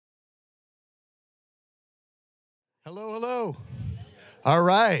Hello, hello. All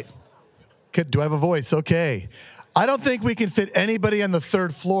right. Do I have a voice? Okay. I don't think we can fit anybody on the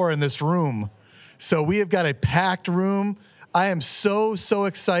third floor in this room. So we have got a packed room. I am so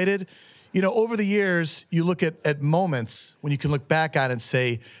excited. You know, over the years, you look at moments when you can look back on and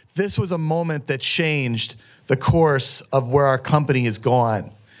say, this was a moment that changed the course of where our company has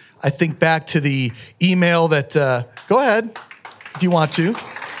gone. I think back to the email that, go ahead if you want to.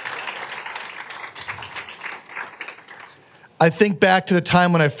 I think back to the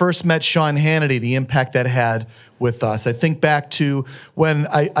time when I first met Sean Hannity, the impact that had with us. I think back to when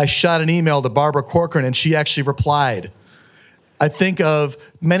I shot an email to Barbara Corcoran and she actually replied. I think of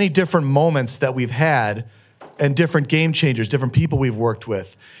many different moments that we've had and different game changers, different people we've worked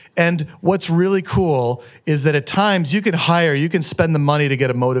with. And what's really cool is that at times you can spend the money to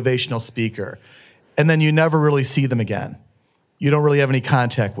get a motivational speaker, and then you never really see them again. You don't really have any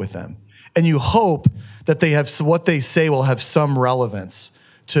contact with them. And you hope that they have what they say will have some relevance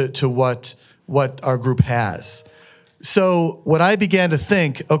to what our group has. So when I began to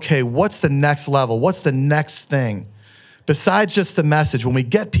think, okay, what's the next level? What's the next thing? Besides just the message, when we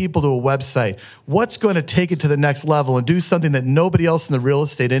get people to a website, what's going to take it to the next level and do something that nobody else in the real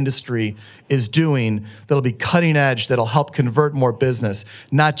estate industry is doing that'll be cutting edge, that'll help convert more business,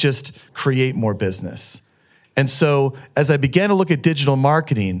 not just create more business? And so as I began to look at digital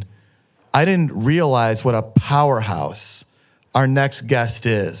marketing, I didn't realize what a powerhouse our next guest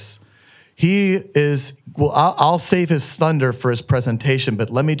is. He is, well, I'll save his thunder for his presentation, but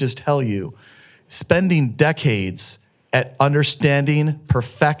let me just tell you, spending decades at understanding,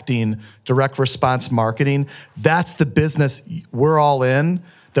 perfecting direct response marketing, that's the business we're all in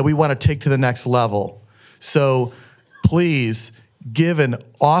that we want to take to the next level. So please give an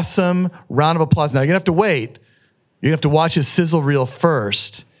awesome round of applause. Now, you're going to have to wait. You're going to have to watch his sizzle reel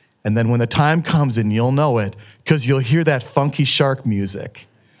first. And then when the time comes, and you'll know it, because you'll hear that funky shark music.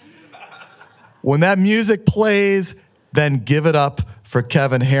 When that music plays, then give it up for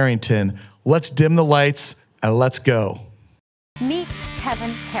Kevin Harrington. Let's dim the lights and let's go. Meet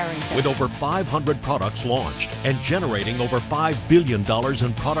Kevin Harrington. With over 500 products launched and generating over $5 billion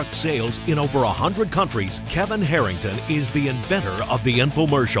in product sales in over 100 countries, Kevin Harrington is the inventor of the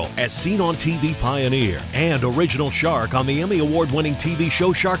infomercial, as seen on TV Pioneer, and original shark on the Emmy Award-winning TV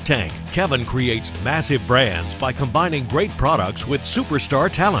show Shark Tank. Kevin creates massive brands by combining great products with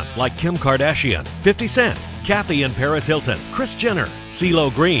superstar talent like Kim Kardashian, 50 Cent, Kathy and Paris Hilton, Kris Jenner,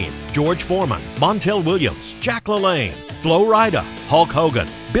 CeeLo Green, George Foreman, Montel Williams, Jack LaLanne, Flo Rida, Hulk Hogan,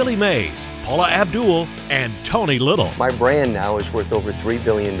 Billy Mays, Paula Abdul, and Tony Little. My brand now is worth over $3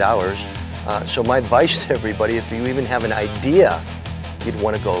 billion. So my advice to everybody, if you even have an idea, you'd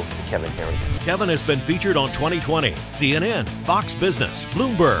want to go to Kevin Harrington. Kevin has been featured on 2020, CNN, Fox Business,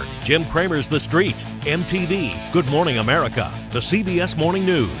 Bloomberg, Jim Cramer's The Street, MTV, Good Morning America, the CBS Morning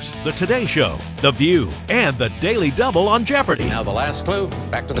News, The Today Show, The View, and The Daily Double on Jeopardy! Now the last clue,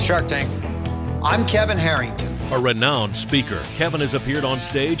 back to the Shark Tank. I'm Kevin Harrington. A renowned speaker, Kevin has appeared on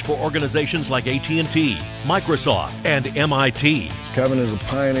stage for organizations like AT&T, Microsoft, and MIT. Kevin is a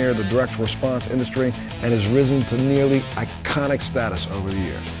pioneer of the direct response industry and has risen to nearly iconic status over the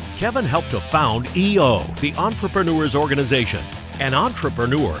years. Kevin helped to found EO, the Entrepreneurs Organization. An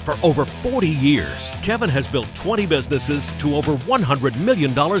entrepreneur for over 40 years, Kevin has built 20 businesses to over $100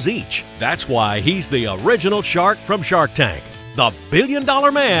 million each. That's why he's the original shark from Shark Tank, the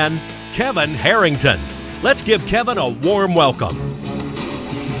billion-dollar man, Kevin Harrington. Let's give Kevin a warm welcome.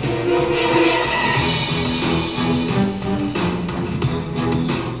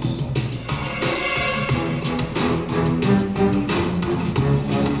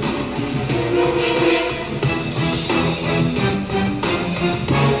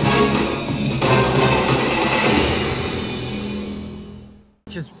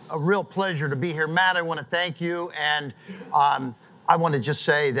 It's just a real pleasure to be here. Matt, I want to thank you. And I want to just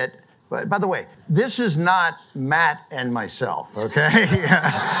say that, by the way, this is not Matt and myself, okay?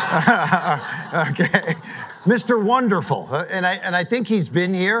 Okay. Mr. Wonderful. And I think he's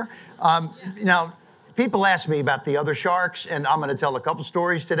been here. Now, people ask me about the other sharks, and I'm going to tell a couple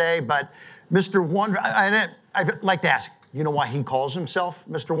stories today, but Mr. Wonderful, I'd like to ask, you know why he calls himself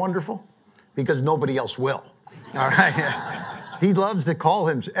Mr. Wonderful? Because nobody else will, all right? He loves to call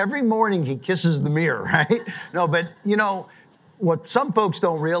him, every morning he kisses the mirror, right? No, but you know, what some folks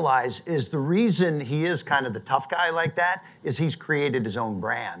don't realize is the reason he is kind of the tough guy like that is he's created his own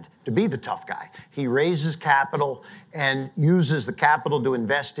brand to be the tough guy. He raises capital and uses the capital to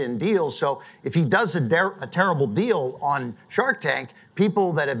invest in deals. So if he does a terrible deal on Shark Tank,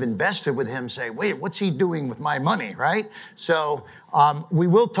 people that have invested with him say, wait, what's he doing with my money, right? So we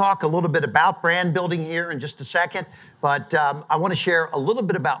will talk a little bit about brand building here in just a second, but I want to share a little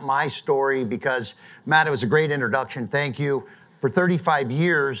bit about my story because, Matt, it was a great introduction. Thank you. For 35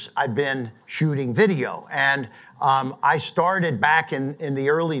 years, I've been shooting video, and I started back in the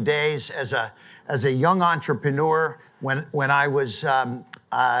early days as a young entrepreneur when I was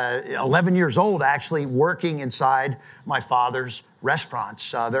 11 years old, actually working inside my father's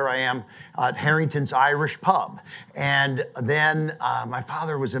restaurants. There I am at Harrington's Irish Pub. And then my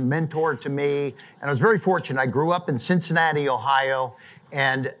father was a mentor to me, and I was very fortunate. I grew up in Cincinnati, Ohio,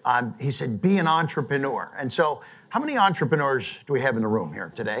 and he said, be an entrepreneur. And so how many entrepreneurs do we have in the room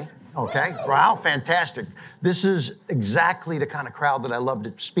here today? Okay, wow, fantastic. This is exactly the kind of crowd that I love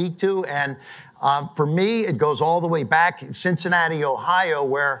to speak to. And for me, it goes all the way back in Cincinnati, Ohio,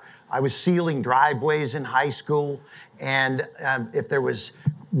 where I was sealing driveways in high school. And if there was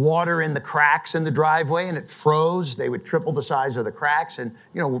water in the cracks in the driveway and it froze, they would triple the size of the cracks. And,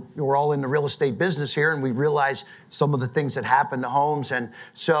 you know, we're all in the real estate business here, and we realize some of the things that happen to homes. And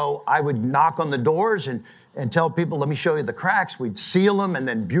so I would knock on the doors and tell people, let me show you the cracks. We'd seal them and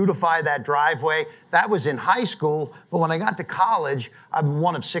then beautify that driveway. That was in high school, but when I got to college, I'm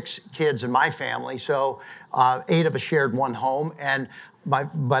one of 6 kids in my family, so 8 of us shared one home, and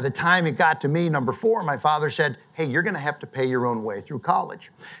by the time it got to me, number 4, my father said, hey, you're gonna have to pay your own way through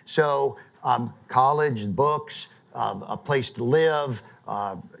college. So college, books, a place to live,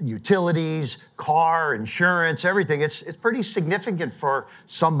 utilities, car, insurance, everything. It's pretty significant for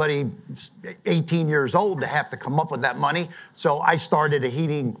somebody 18 years old to have to come up with that money. So I started a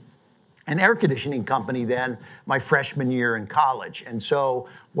heating and air conditioning company then my freshman year in college. And so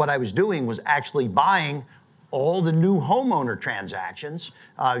what I was doing was actually buying all the new homeowner transactions.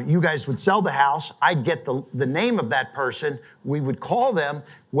 You guys would sell the house. I'd get the name of that person. We would call them,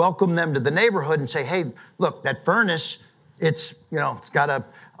 welcome them to the neighborhood and say, hey, look, that furnace, it's got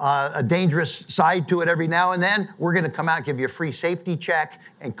a dangerous side to it every now and then. We're going to come out, give you a free safety check,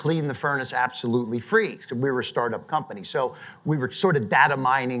 and clean the furnace absolutely free. We were a startup company, so we were sort of data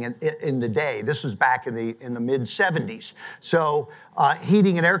mining in the day. This was back in the mid 70s. So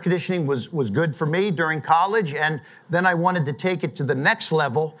heating and air conditioning was good for me during college, and then I wanted to take it to the next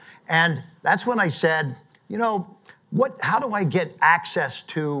level, and that's when I said, how do I get access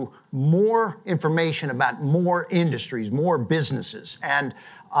to more information about more industries, more businesses? And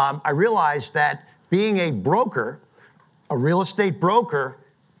I realized that being a broker, a real estate broker,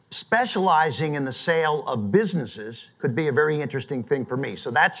 specializing in the sale of businesses could be a very interesting thing for me. So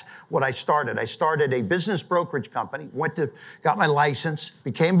that's what I started. I started a business brokerage company, got my license,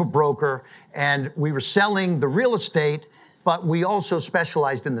 became a broker, and we were selling the real estate, but we also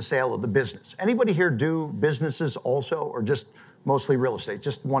specialized in the sale of the business. Anybody here do businesses also, or just mostly real estate?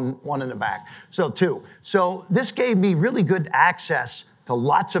 Just one in the back. So 2. So this gave me really good access to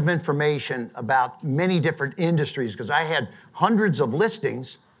lots of information about many different industries because I had hundreds of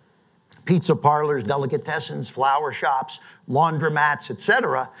listings, pizza parlors, delicatessens, flower shops, laundromats,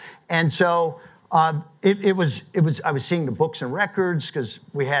 etc. And so I was seeing the books and records because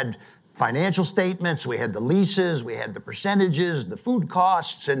we had financial statements, we had the leases, we had the percentages, the food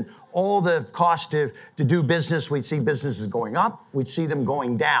costs, and all the costs to do business. We'd see businesses going up, we'd see them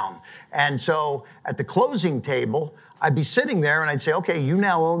going down. And so at the closing table, I'd be sitting there and I'd say, okay, you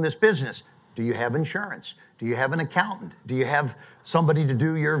now own this business. Do you have insurance? Do you have an accountant? Do you have somebody to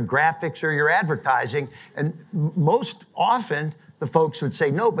do your graphics or your advertising? And most often, the folks would say,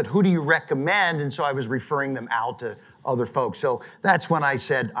 no, but who do you recommend? And so I was referring them out to other folks. So that's when I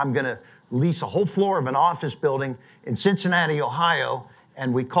said, I'm going to lease a whole floor of an office building in Cincinnati, Ohio,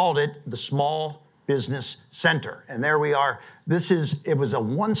 and we called it the Small Business Center. And there we are. It was a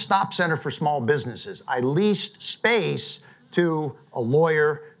one-stop center for small businesses. I leased space to a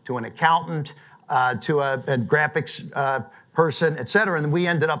lawyer, to an accountant, to a graphics person, et cetera, and we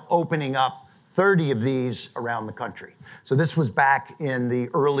ended up opening up 30 of these around the country. So this was back in the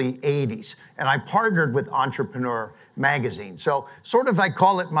early 80s, and I partnered with Entrepreneur Magazine. So sort of I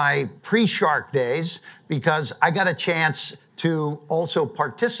call it my pre-Shark days because I got a chance to also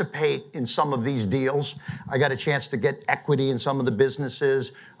participate in some of these deals. I got a chance to get equity in some of the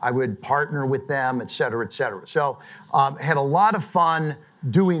businesses. I would partner with them, et cetera, et cetera. So had a lot of fun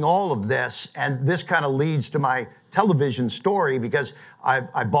doing all of this, and this kind of leads to my television story because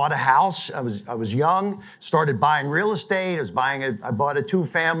I bought a house. I was young, started buying real estate. I bought a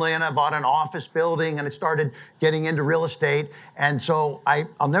 2-family and I bought an office building and I started getting into real estate. And so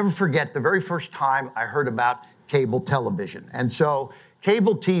I'll never forget the very first time I heard about cable television. And so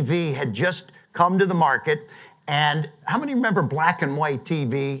cable TV had just come to the market, And how many remember black and white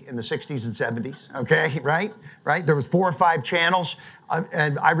TV in the 60s and 70s? Okay, right? There was 4 or 5 channels.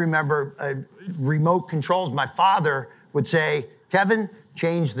 And I remember remote controls. My father would say, Kevin,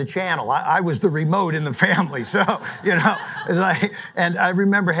 change the channel. I was the remote in the family, so, you know. And I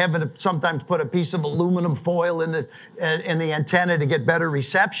remember having to sometimes put a piece of aluminum foil in the antenna to get better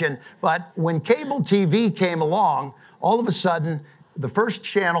reception. But when cable TV came along, all of a sudden, the first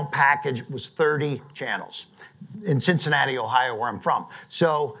channel package was 30 channels in Cincinnati, Ohio, where I'm from.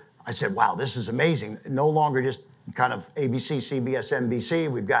 So I said, wow, this is amazing. No longer just kind of ABC, CBS, NBC.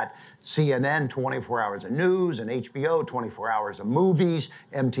 We've got CNN, 24 hours of news, and HBO, 24 hours of movies,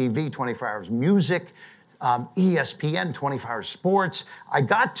 MTV, 24 hours of music, ESPN, 24 hours sports. I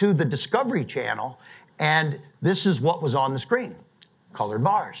got to the Discovery Channel, and this is what was on the screen, colored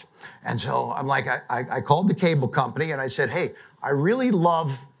bars. And so I'm like, I called the cable company, and I said, hey, I really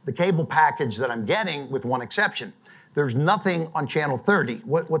love the cable package that I'm getting with one exception. There's nothing on channel 30.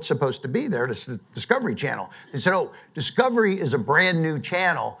 What's supposed to be there? This is Discovery Channel. They said, oh, Discovery is a brand new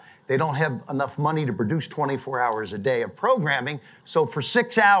channel. They don't have enough money to produce 24 hours a day of programming. So for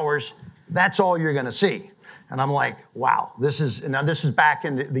 6 hours, that's all you're gonna see. And I'm like, wow, this is back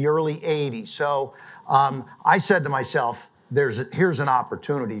in the early 80s. So I said to myself, here's an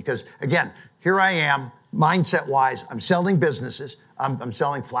opportunity, because again, here I am, mindset-wise, I'm selling businesses. I'm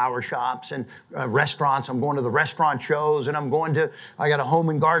selling flower shops and restaurants. I'm going to the restaurant shows, and I got a home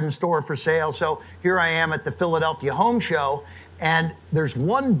and garden store for sale. So here I am at the Philadelphia Home Show, and there's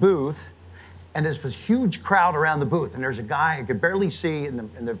one booth, and there's this huge crowd around the booth, and there's a guy I could barely see in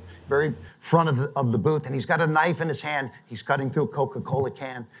the very front of the booth, and he's got a knife in his hand. He's cutting through a Coca-Cola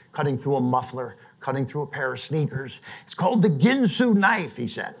can, cutting through a muffler, cutting through a pair of sneakers. It's called the Ginsu knife, he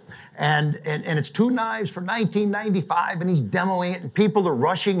said. And it's 2 knives for $19.95, and he's demoing it, and people are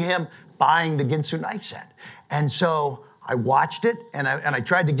rushing him, buying the Ginsu knife set. And so I watched it, and I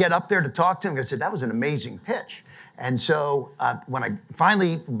tried to get up there to talk to him. I said, that was an amazing pitch. And so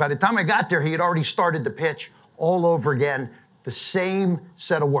by the time I got there, he had already started the pitch all over again, the same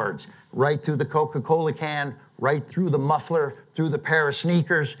set of words, right through the Coca-Cola can, right through the muffler, through the pair of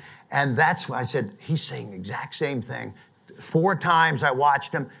sneakers. And that's why I said, he's saying the exact same thing. 4 times I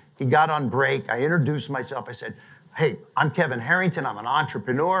watched him. He got on break. I introduced myself. I said, hey, I'm Kevin Harrington. I'm an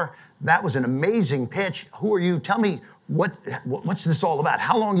entrepreneur. That was an amazing pitch. Who are you? Tell me, what's this all about?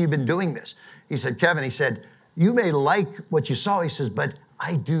 How long have you been doing this? He said, Kevin, he said, you may like what you saw. He says, but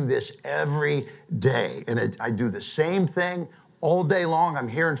I do this every day. And I do the same thing all day long. I'm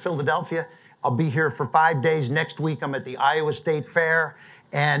here in Philadelphia. I'll be here for 5 days. Next week, I'm at the Iowa State Fair.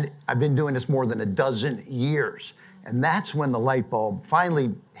 And I've been doing this more than a dozen years. And that's when the light bulb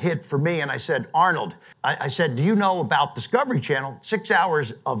finally hit for me. And I said, Arnold, I said, do you know about Discovery Channel? 6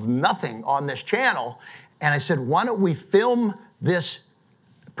 hours of nothing on this channel. And I said, why don't we film this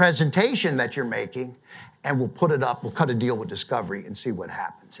presentation that you're making, and we'll put it up, we'll cut a deal with Discovery and see what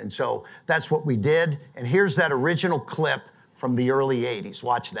happens. And so that's what we did. And here's that original clip from the early 80s.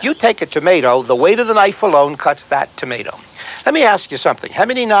 Watch that. You take a tomato, the weight of the knife alone cuts that tomato. Let me ask you something. How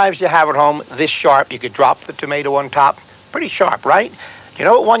many knives do you have at home this sharp? You could drop the tomato on top. Pretty sharp, right? Do you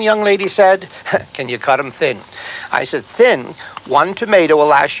know what one young lady said? Can you cut them thin? I said, thin, 1 tomato will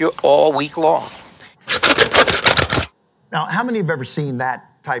last you all week long. Now, how many have ever seen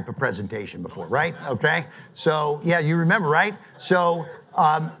that type of presentation before, right? Okay. So, yeah, you remember, right? So,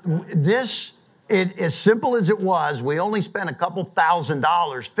 as simple as it was, we only spent a couple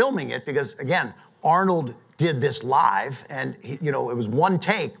 $1,000s filming it because, again, Arnold did this live, and it was one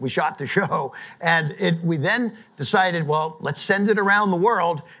take. We shot the show, and we then decided, well, let's send it around the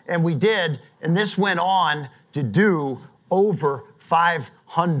world, and we did. And this went on to do over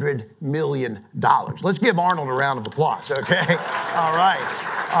 $500 million. Let's give Arnold a round of applause, okay? All right.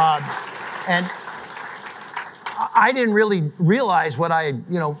 And I didn't really realize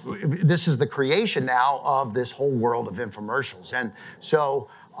this is the creation now of this whole world of infomercials. And so,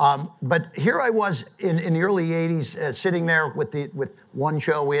 but here I was in the early 80s sitting there with one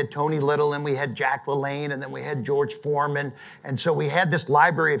show. We had Tony Little, and we had Jack LaLanne, and then we had George Foreman. And so we had this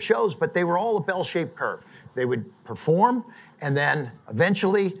library of shows, but they were all a bell-shaped curve. They would perform, and then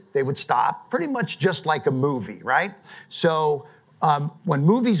eventually they would stop, pretty much just like a movie, right? So when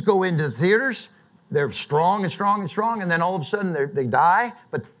movies go into the theaters, they're strong and strong and strong, and then all of a sudden they die.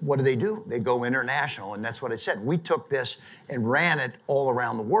 But what do? They go international, and that's what I said. We took this and ran it all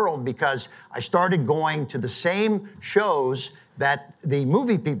around the world because I started going to the same shows that the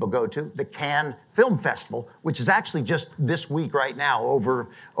movie people go to, the Cannes Film Festival, which is actually just this week right now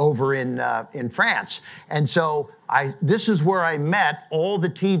over in France. And so this is where I met all the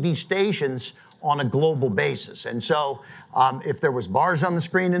TV stations on a global basis. And so if there was bars on the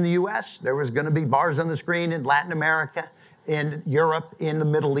screen in the US, there was going to be bars on the screen in Latin America, in Europe, in the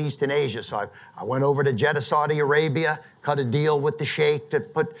Middle East, and Asia. So I went over to Jeddah, Saudi Arabia, cut a deal with the Sheikh to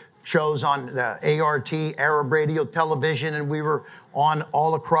put shows on the ART, Arab Radio Television, and we were on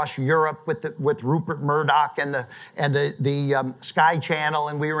all across Europe with Rupert Murdoch and the Sky Channel,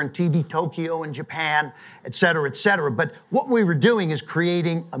 and we were in TV Tokyo in Japan, et cetera, et cetera. But what we were doing is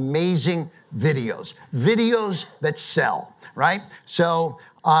creating amazing videos that sell, right? So,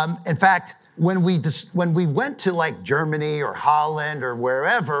 in fact, when we went to like Germany or Holland or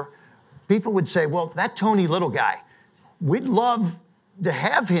wherever, people would say, well, that Tony Little guy, we'd love to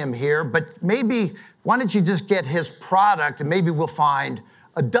have him here, but maybe why don't you just get his product and maybe we'll find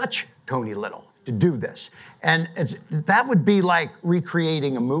a Dutch Tony Little to do this. And that would be like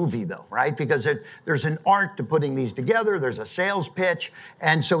recreating a movie though, right? Because there's an art to putting these together, there's a sales pitch.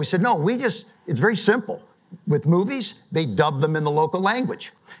 And so we said, no, it's very simple. With movies, they dub them in the local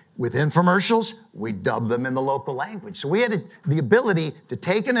language. With infomercials, we dub them in the local language. So we had the ability to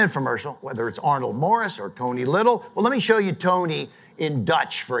take an infomercial, whether it's Arnold Morris or Tony Little. Well, let me show you Tony in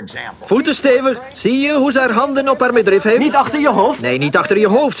Dutch, for example. Voeten stevig. Zie je hoe ze haar handen op haar middenrif heeft? Niet achter je hoofd? Nee, niet achter je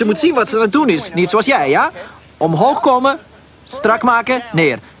hoofd. Ze moet zien wat ze aan het doen is. Niet zoals jij, ja? Omhoog komen, strak maken,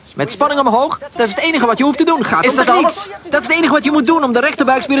 neer. Met spanning omhoog, dat is het enige wat je hoeft te doen. Gaat om techniek. Dat is het enige wat je moet doen om de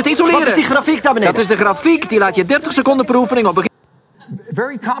rechterbuikspieren te isoleren. Wat is die grafiek daar beneden? Dat is de grafiek, die laat je 30 seconden per oefening op.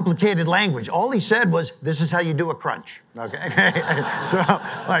 Very complicated language. All he said was, "This is how you do a crunch." Okay,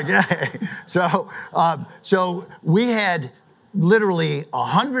 so we had literally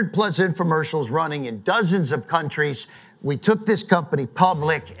 100+ infomercials running in dozens of countries. We took this company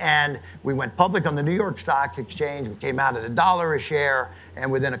public, and we went public on the New York Stock Exchange. We came out at $1 a share,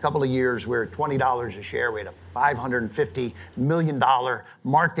 and within a couple of years, we were at $20 a share. We had a $550 million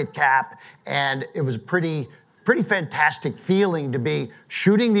market cap, and it was pretty fantastic feeling to be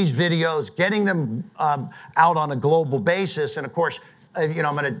shooting these videos, getting them out on a global basis. And of course,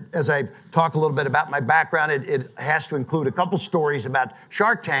 as I talk a little bit about my background, it has to include a couple stories about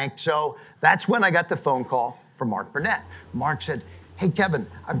Shark Tank. So that's when I got the phone call from Mark Burnett. Mark said, hey, Kevin,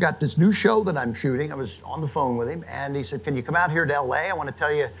 I've got this new show that I'm shooting. I was on the phone with him, and he said, can you come out here to LA? I want to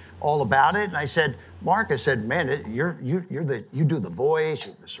tell you all about it. And I said, Mark, man, you do The Voice,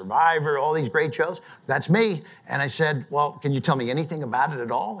 The Survivor, all these great shows. That's me. And I said, well, can you tell me anything about it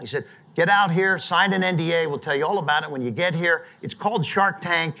at all? He said, get out here, sign an NDA. We'll tell you all about it when you get here. It's called Shark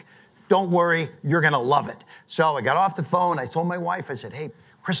Tank. Don't worry, you're going to love it. So I got off the phone. I told my wife, I said, hey,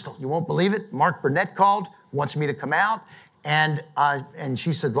 Crystal, you won't believe it. Mark Burnett called, wants me to come out. And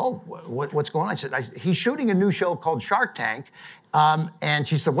she said, well, what's going on? I said, he's shooting a new show called Shark Tank. And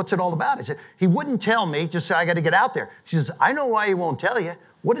she said, what's it all about? I said, he wouldn't tell me, just said, I got to get out there. She says, I know why he won't tell you.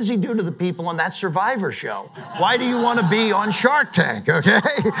 What does he do to the people on that Survivor show? Why do you want to be on Shark Tank, okay?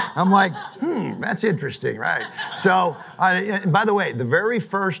 I'm like, that's interesting, right? So, by the way, the very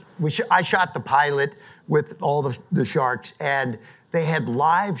first, I shot the pilot with all the sharks, and they had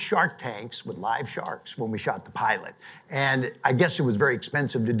live shark tanks with live sharks when we shot the pilot. And I guess it was very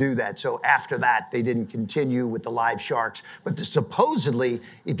expensive to do that. So after that, they didn't continue with the live sharks. But supposedly,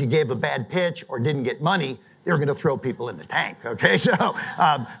 if you gave a bad pitch or didn't get money, they were going to throw people in the tank, okay? So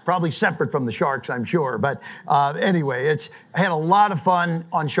probably separate from the sharks, I'm sure. But anyway, I had a lot of fun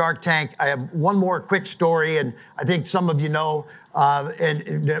on Shark Tank. I have one more quick story, and I think some of you know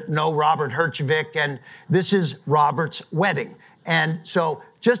Robert Herjavec, and this is Robert's wedding. And so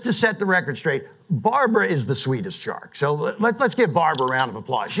just to set the record straight, Barbara is the sweetest shark. So let's give Barbara a round of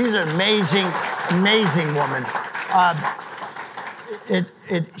applause. She's an amazing, amazing woman.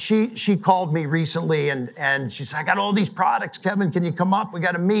 She called me recently and she said, I got all these products. Kevin, can you come up? We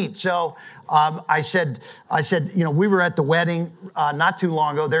got to meet. So I said, we were at the wedding not too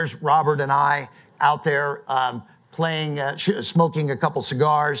long ago. There's Robert and I out there smoking a couple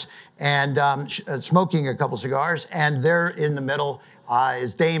cigars, and there in the middle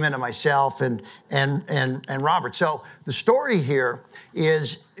is Damon and myself and Robert. So the story here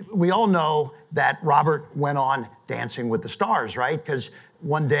is we all know that Robert went on Dancing with the Stars, right? Because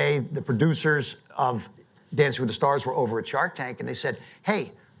one day the producers of Dancing with the Stars were over at Shark Tank, and they said,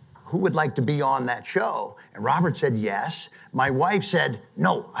 hey, who would like to be on that show? And Robert said, yes. My wife said,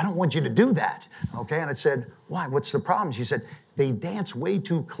 no, I don't want you to do that. Okay, and I said, why, what's the problem? She said, they dance way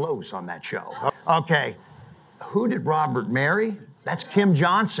too close on that show. Okay, who did Robert marry? That's Kim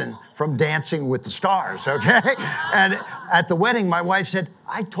Johnson from Dancing with the Stars, okay? And at the wedding, my wife said,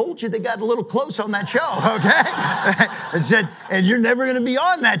 I told you they got a little close on that show, okay? I said, and you're never going to be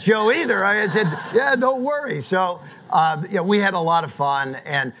on that show either. I said, yeah, don't worry. So, we had a lot of fun.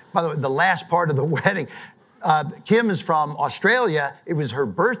 And by the way, the last part of the wedding, Kim is from Australia. It was her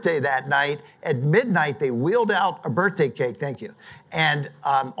birthday that night. At midnight, they wheeled out a birthday cake. Thank you. And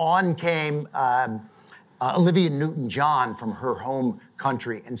on came Olivia Newton-John from her home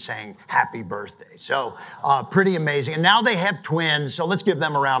country and sang happy birthday. So pretty amazing. And now they have twins, so let's give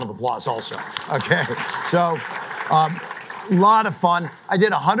them a round of applause also. Okay, so a lot of fun. I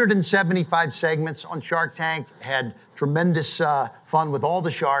did 175 segments on Shark Tank, had tremendous fun with all the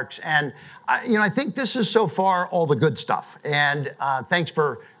sharks. And I think this is so far all the good stuff. And thanks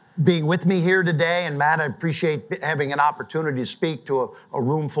for being with me here today. And Matt, I appreciate having an opportunity to speak to a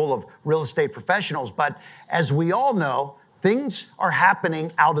room full of real estate professionals. But as we all know, things are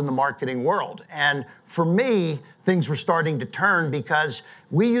happening out in the marketing world. And for me, things were starting to turn because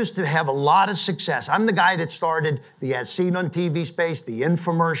we used to have a lot of success. I'm the guy that started the As Seen on TV space, the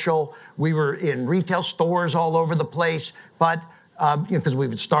infomercial. We were in retail stores all over the place. But because we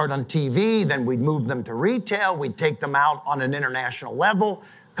would start on TV, then we'd move them to retail, we'd take them out on an international level.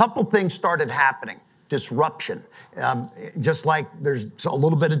 A couple things started happening. Disruption. Just like there's a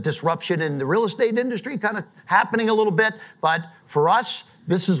little bit of disruption in the real estate industry kind of happening a little bit. But for us,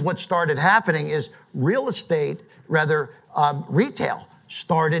 this is what started happening is retail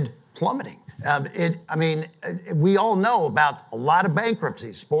started plummeting. We all know about a lot of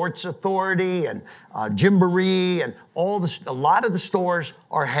bankruptcies, Sports Authority and Gymboree and a lot of the stores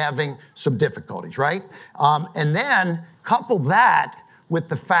are having some difficulties, right? And then couple that with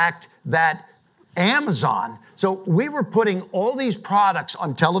the fact that Amazon, so we were putting all these products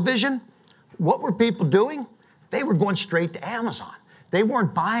on television. What were people doing? They were going straight to Amazon. They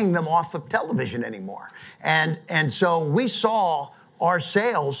weren't buying them off of television anymore. And so we saw our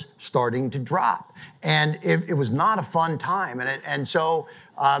sales starting to drop. And it was not a fun time. And so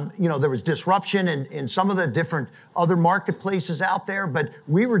there was disruption in some of the different other marketplaces out there, but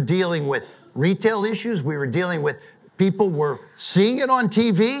we were dealing with retail issues. We were dealing with people were seeing it on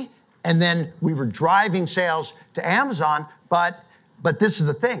TV, and then we were driving sales to Amazon, but this is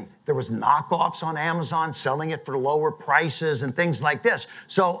the thing. There was knockoffs on Amazon selling it for lower prices and things like this.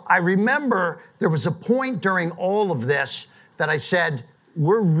 So I remember there was a point during all of this that I said,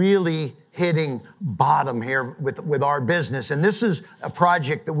 we're really hitting bottom here with our business. And this is a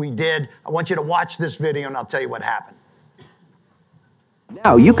project that we did. I want you to watch this video and I'll tell you what happened.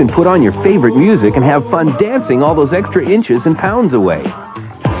 Now you can put on your favorite music and have fun dancing all those extra inches and pounds away.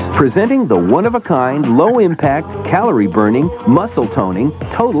 Presenting the one-of-a-kind, low-impact, calorie-burning, muscle-toning,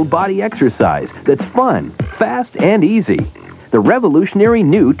 total body exercise that's fun, fast, and easy. The revolutionary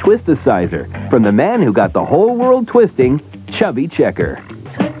new Twist-A-Sizer from the man who got the whole world twisting, Chubby Checker.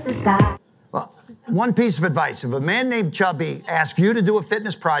 Well, one piece of advice. If a man named Chubby asks you to do a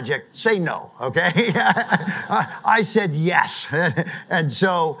fitness project, say no, okay? I said yes. And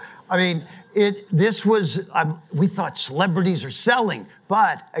so, we thought celebrities are selling.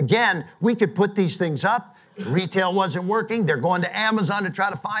 But again, we could put these things up. Retail wasn't working. They're going to Amazon to try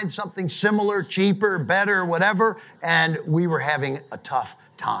to find something similar, cheaper, better, whatever. And we were having a tough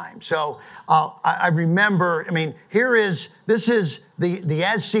time. So I remember, this is the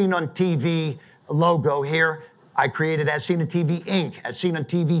As Seen on TV logo here. I created As Seen on TV Inc.,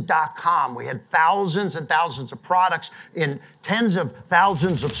 AsSeenOnTV.com. We had thousands and thousands of products in tens of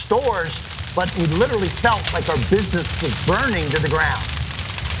thousands of stores, but we literally felt like our business was burning to the ground.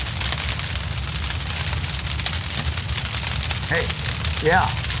 Hey, yeah.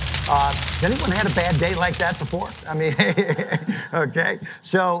 Has anyone had a bad day like that before? Okay.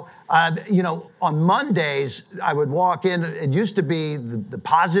 So, on Mondays, I would walk in. It used to be the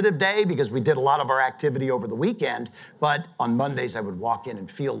positive day because we did a lot of our activity over the weekend. But on Mondays, I would walk in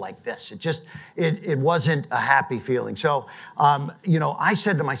and feel like this. It wasn't a happy feeling. So, I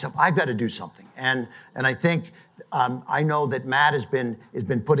said to myself, I've got to do something. And I think I know that Matt has been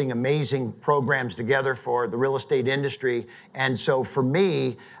putting amazing programs together for the real estate industry. And so for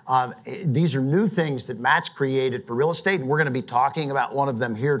me, these are new things that Matt's created for real estate. And we're going to be talking about one of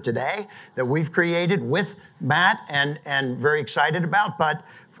them here today that we've created with Matt and very excited about. But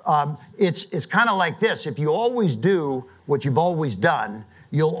it's kind of like this. If you always do what you've always done,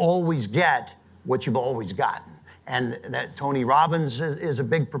 you'll always get what you've always gotten. And that Tony Robbins is a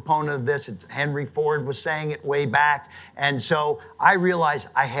big proponent of this. Henry Ford was saying it way back. And so I realized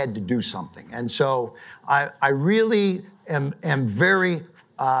I had to do something. And so I really am very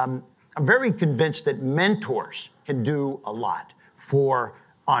convinced that mentors can do a lot for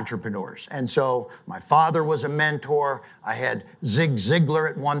entrepreneurs. And so my father was a mentor. I had Zig Ziglar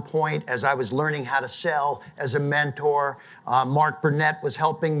at one point as I was learning how to sell as a mentor. Mark Burnett was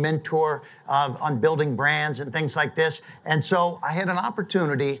helping mentor on building brands and things like this. And so I had an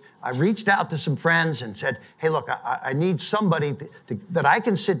opportunity. I reached out to some friends and said, hey, look, I need somebody that I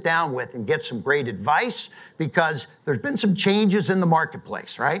can sit down with and get some great advice, because there's been some changes in the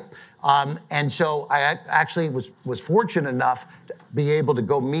marketplace, right? And so I actually was fortunate enough to be able to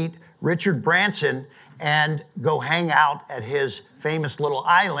go meet Richard Branson and go hang out at his famous little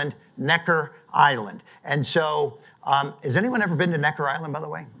island, Necker Island. And so, has anyone ever been to Necker Island, by the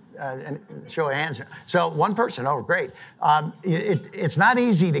way? And show of hands. So one person, oh, great. It's not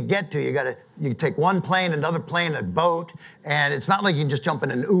easy to get to. You take one plane, another plane, a boat, and it's not like you can just jump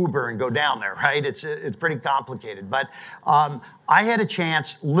in an Uber and go down there, right? It's pretty complicated. But I had a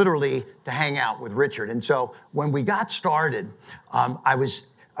chance, literally, to hang out with Richard. And so when we got started,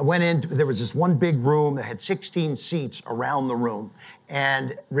 I went in, there was this one big room that had 16 seats around the room.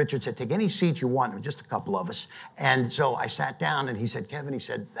 And Richard said, take any seat you want. It was just a couple of us. And so I sat down and he said, Kevin, he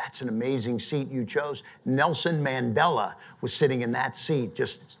said, that's an amazing seat you chose. Nelson Mandela was sitting in that seat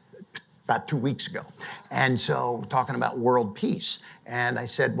just about 2 weeks ago. And so talking about world peace. And I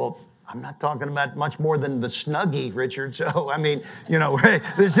said, well, I'm not talking about much more than the Snuggie, Richard. So, I mean, you know,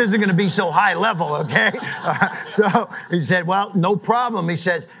 this isn't going to be so high level, okay? So he said, well, no problem. He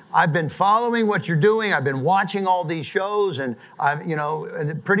says, I've been following what you're doing. I've been watching all these shows, and I've, you know,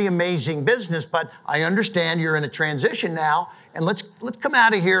 a pretty amazing business, but I understand you're in a transition now, and let's come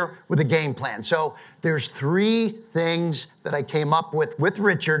out of here with a game plan. So there's 3 things that I came up with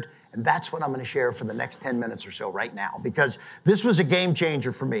Richard, and that's what I'm going to share for the next 10 minutes or so right now, because this was a game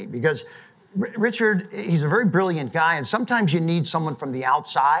changer for me. Because Richard, he's a very brilliant guy, and sometimes you need someone from the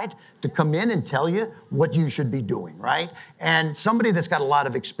outside to come in and tell you what you should be doing, right? And somebody that's got a lot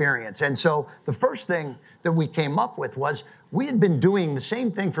of experience. And so the first thing that we came up with was we had been doing the same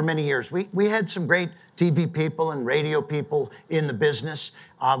thing for many years. We had some great TV people and radio people in the business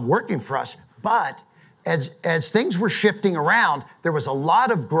working for us, but as things were shifting around, there was a lot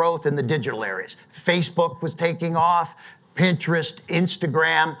of growth in the digital areas. Facebook was taking off, Pinterest,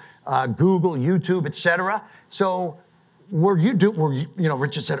 Instagram, Google, YouTube, et cetera. So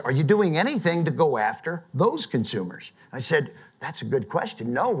Richard said, are you doing anything to go after those consumers? I said, that's a good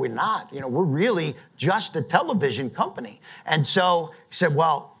question. No, we're not. We're really just a television company. And so he said,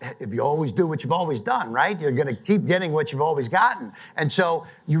 well, if you always do what you've always done, right, you're going to keep getting what you've always gotten. And so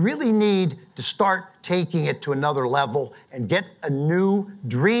you really need to start taking it to another level and get a new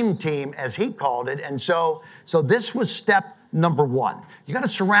dream team, as he called it. And so this was step number 1. You got to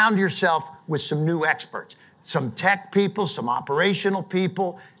surround yourself with some new experts, some tech people, some operational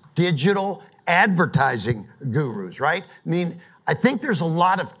people, digital advertising gurus, right? I mean, I think there's a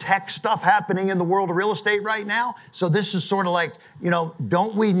lot of tech stuff happening in the world of real estate right now. So this is sort of like,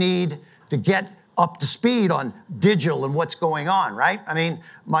 don't we need to get up to speed on digital and what's going on, right? I mean,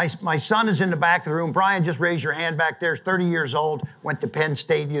 my son is in the back of the room. Brian, just raise your hand back there. He's 30 years old, went to Penn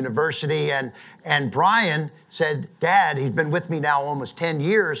State University. And Brian said, Dad, he's been with me now almost 10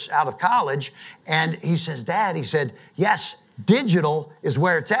 years out of college. And he says, Dad, he said, yes, digital is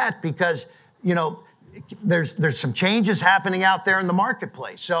where it's at, because, there's some changes happening out there in the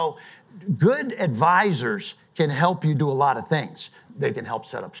marketplace. So good advisors can help you do a lot of things. They can help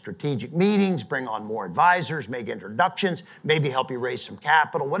set up strategic meetings, bring on more advisors, make introductions, maybe help you raise some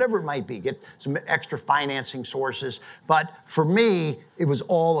capital, whatever it might be, get some extra financing sources. But for me, it was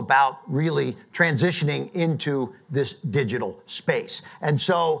all about really transitioning into this digital space. And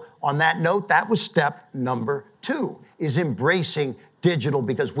so on that note, that was step number 2, is embracing digital,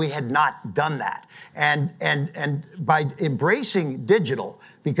 because we had not done that. And by embracing digital,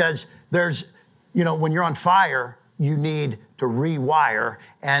 because there's, when you're on fire, you need to rewire.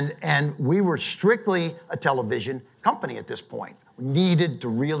 And we were strictly a television company at this point. We needed to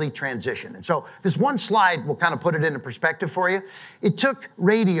really transition. And so this one slide will kind of put it into perspective for you. It took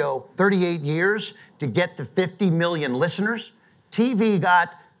radio 38 years to get to 50 million listeners. TV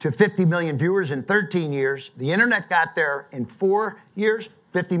got to 50 million viewers in 13 years. The internet got there in 4 years,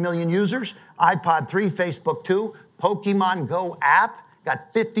 50 million users. iPod 3, Facebook 2, Pokemon Go app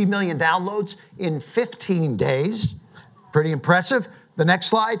got 50 million downloads in 15 days. Pretty impressive. The next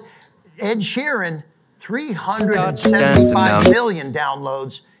slide. Ed Sheeran, 375 million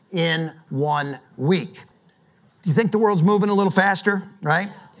downloads in 1 week. Do you think the world's moving a little faster,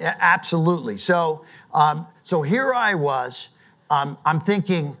 right? Yeah, absolutely. So here I was. I'm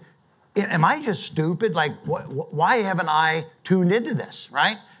thinking, am I just stupid? Like, why haven't I tuned into this,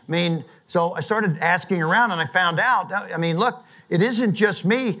 right? I mean, so I started asking around, and I found out, I mean, look, it isn't just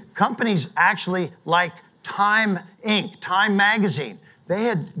me. Companies actually like Time Inc., Time Magazine. They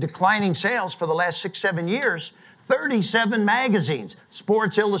had declining sales for the last 6, 7 years. 37 magazines,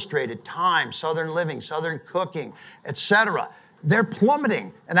 Sports Illustrated, Time, Southern Living, Southern Cooking, etc. They're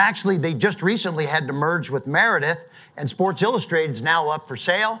plummeting. And actually, they just recently had to merge with Meredith, and Sports Illustrated is now up for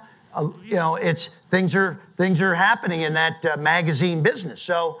sale. You know, things are happening in that magazine business.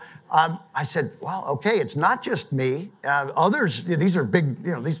 So I said, well, okay, it's not just me. Others, these are big,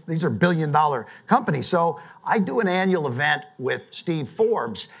 you know, these are billion-dollar companies. So I do an annual event with Steve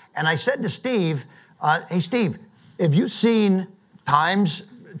Forbes, and I said to Steve, hey, Steve, have you seen Time's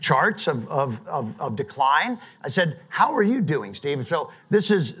charts of decline? I said, how are you doing, Steve? So this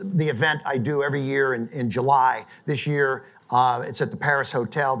is the event I do every year in July. This year, it's at the Paris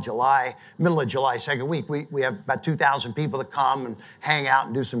Hotel, middle of July, second week. We have about 2,000 people that come and hang out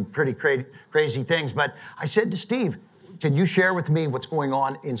and do some pretty crazy things. But I said to Steve, can you share with me what's going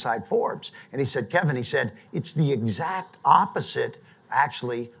on inside Forbes? And he said, Kevin, he said, it's the exact opposite,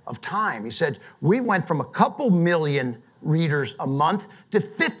 actually, of Time. He said, we went from a couple million readers a month to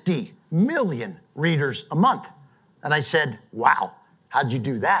 50 million readers a month. And I said, wow, how'd you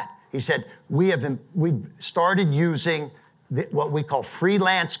do that? He said, we've started using what we call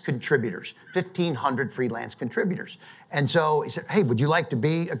freelance contributors, 1,500 freelance contributors. And so he said, hey, would you like to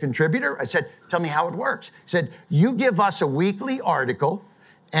be a contributor? I said, tell me how it works. He said, you give us a weekly article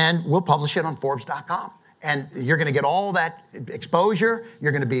and we'll publish it on Forbes.com. And you're going to get all that exposure.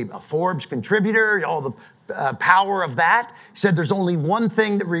 You're going to be a Forbes contributor, all the power of that. He said there's only one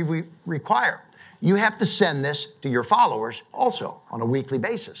thing that we require. You have to send this to your followers also on a weekly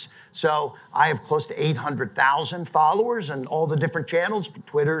basis. So I have close to 800,000 followers on all the different channels,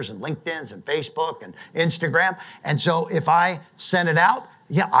 Twitters and LinkedIn's and Facebook and Instagram. And so if I send it out,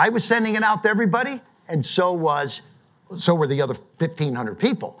 yeah, I was sending it out to everybody, and so were the other 1,500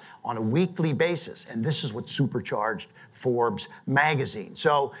 people on a weekly basis. And this is what supercharged Forbes magazine.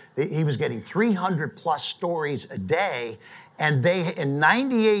 So he was getting 300 plus stories a day. And in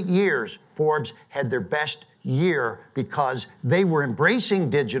 98 years, Forbes had their best year because they were embracing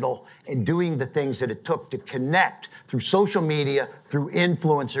digital and doing the things that it took to connect through social media, through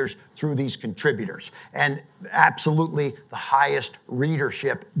influencers, through these contributors. And absolutely the highest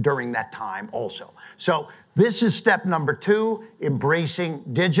readership during that time also. So this is step number 2, embracing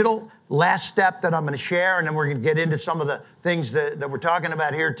digital. Last step that I'm going to share, and then we're going to get into some of the things that we're talking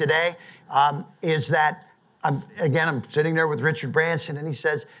about here today, is that I'm sitting there with Richard Branson, and he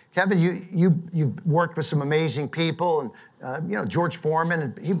says, Kevin, you've worked with some amazing people, and George Foreman,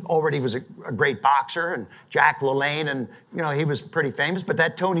 and he already was a great boxer, and Jack LaLanne, and he was pretty famous. But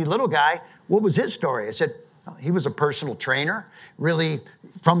that Tony Little guy, what was his story? I said, he was a personal trainer, really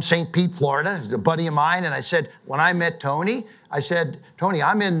from St. Pete, Florida. He was a buddy of mine, and I said, when I met Tony, I said, Tony,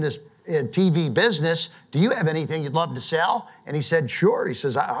 I'm in this TV business. Do you have anything you'd love to sell? And he said, sure. He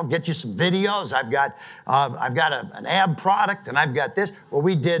says, I'll get you some videos. I've got an ab product, and I've got this. Well,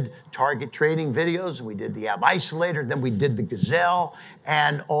 we did target trading videos, and we did the ab isolator, then we did the Gazelle,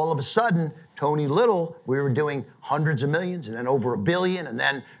 and all of a sudden, Tony Little, we were doing hundreds of millions, and then over $1 billion, and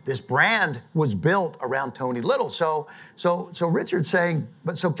then this brand was built around Tony Little. So Richard's saying,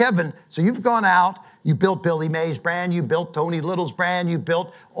 but so Kevin, so you've gone out, you built Billy Mays' brand, you built Tony Little's brand, you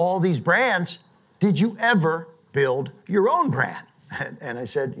built all these brands. Did you ever build your own brand? And I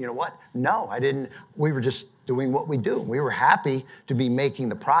said, you know what? No, I didn't. We were just doing what we do. We were happy to be making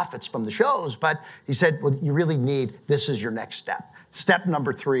the profits from the shows. But he said, well, you really need, this is your next step. Step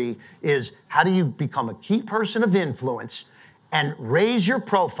number 3 is how do you become a key person of influence and raise your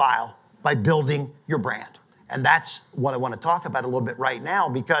profile by building your brand? And that's what I want to talk about a little bit right now,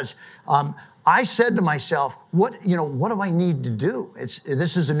 because I said to myself, what do I need to do?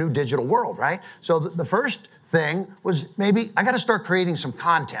 This is a new digital world, right? So the first thing was maybe I got to start creating some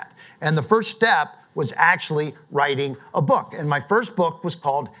content. And the first step was actually writing a book. And my first book was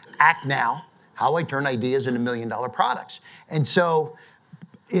called Act Now: How I Turn Ideas into $1 Million Products. And so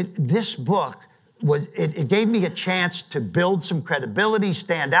this book it gave me a chance to build some credibility,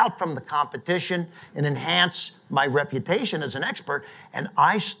 stand out from the competition, and enhance my reputation as an expert. And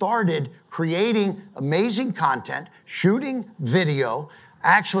I started creating amazing content, shooting video,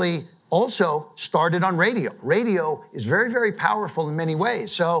 actually also started on radio. Radio is very, very powerful in many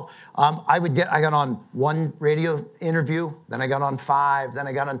ways. So I got on 1 radio interview, then I got on 5, then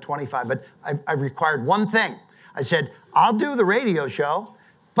I got on 25, but I required one thing. I said, I'll do the radio show,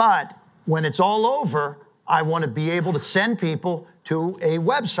 but when it's all over, I want to be able to send people to a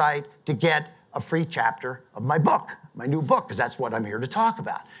website to get a free chapter of my book. my new book, because that's what I'm here to talk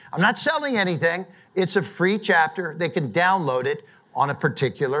about. I'm not selling anything. It's a free chapter. They can download it on a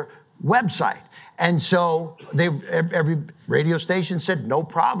particular website. And so every radio station said, no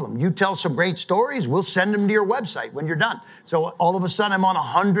problem. You tell some great stories, we'll send them to your website when you're done. So all of a sudden, I'm on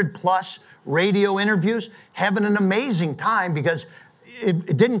 100+ radio interviews, having an amazing time because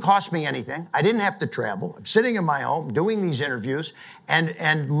it didn't cost me anything. I didn't have to travel. I'm sitting in my home doing these interviews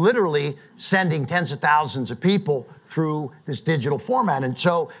and literally sending tens of thousands of people through this digital format. And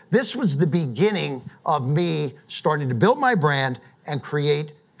so this was the beginning of me starting to build my brand and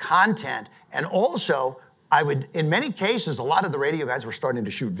create content. And also, I would, in many cases, a lot of the radio guys were starting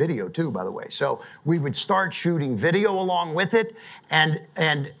to shoot video too, by the way. So we would start shooting video along with it and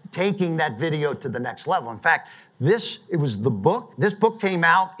taking that video to the next level. In fact, it was the book. This book came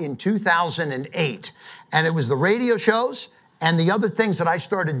out in 2008. And it was the radio shows and the other things that I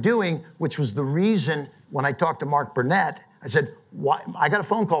started doing, which was the reason when I talked to Mark Burnett, I said, "Why?" I got a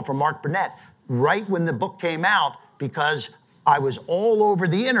phone call from Mark Burnett right when the book came out because I was all over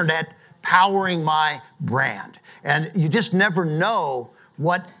the internet powering my brand. And you just never know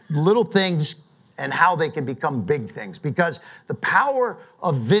what little things and how they can become big things. Because the power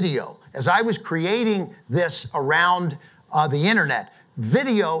of video, as I was creating this around the internet,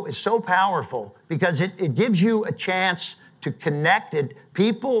 video is so powerful because it gives you a chance to connect it.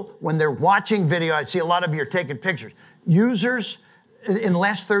 People, when they're watching video, I see a lot of you are taking pictures. Users, in the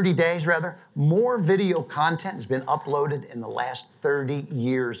last 30 days, more video content has been uploaded in the last 30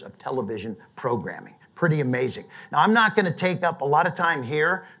 years of television programming. Pretty amazing. Now, I'm not going to take up a lot of time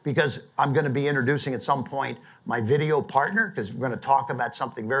here because I'm going to be introducing at some point my video partner because we're going to talk about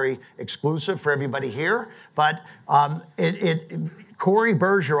something very exclusive for everybody here. But Corey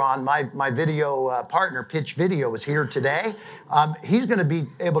Bergeron, my video partner, Pitch Video, is here today. He's going to be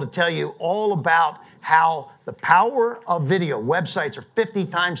able to tell you all about how the power of video, websites are 50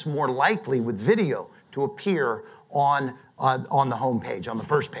 times more likely with video to appear on the home page, on the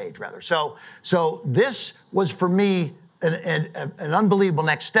first page, rather. So this was, for me, an unbelievable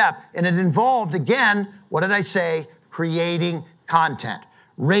next step. And it involved, again, what did I say? Creating content.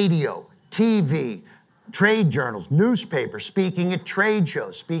 Radio, TV, trade journals, newspapers, speaking at trade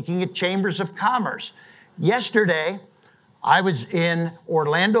shows, speaking at chambers of commerce. Yesterday, I was in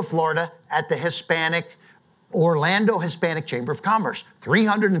Orlando, Florida, at the Orlando Hispanic Chamber of Commerce.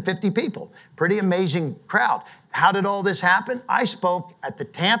 350 people. Pretty amazing crowd. How did all this happen? I spoke at the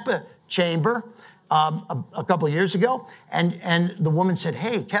Tampa Chamber a couple of years ago, and the woman said,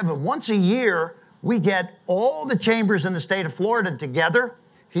 "Hey, Kevin, once a year, we get all the chambers in the state of Florida together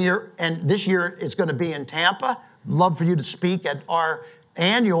here, and this year it's going to be in Tampa. Love for you to speak at our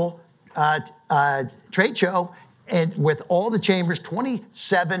annual trade show." And with all the chambers,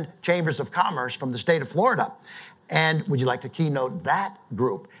 27 chambers of commerce from the state of Florida. And would you like to keynote that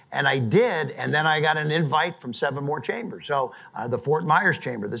group? And I did, and then I got an invite from 7 more chambers. So the Fort Myers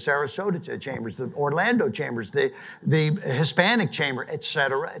Chamber, the Sarasota Chambers, the Orlando Chambers, the Hispanic Chamber, et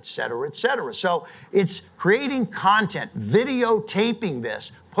cetera, et cetera, et cetera. So it's creating content, videotaping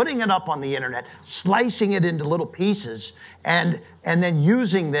this, putting it up on the internet, slicing it into little pieces, and then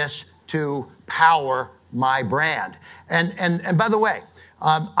using this to power my brand. And by the way,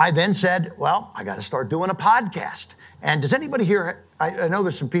 I then said, well, I got to start doing a podcast. And does anybody here, I know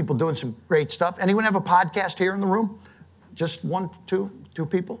there's some people doing some great stuff. Anyone have a podcast here in the room? Just 1, 2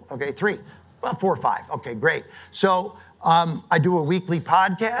 people? Okay, 3, about 4 or 5. Okay, great. So I do a weekly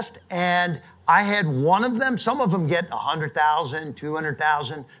podcast, and I had one of them. Some of them get 100,000,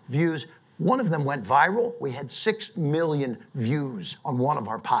 200,000 views. One of them went viral. We had 6 million views on one of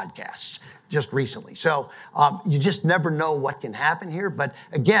our podcasts just recently. So you just never know what can happen here. But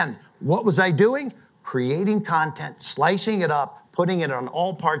again, what was I doing? Creating content, slicing it up, putting it on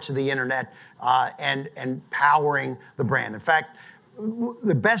all parts of the internet, and powering the brand. In fact,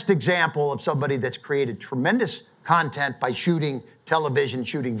 the best example of somebody that's created tremendous content by shooting television,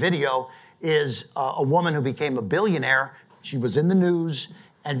 shooting video, is a woman who became a billionaire. She was in the news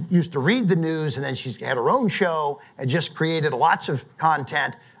and used to read the news, and then she had her own show and just created lots of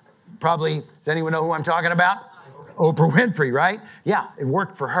content. Probably, does anyone know who I'm talking about? Oprah Winfrey, right? Yeah, it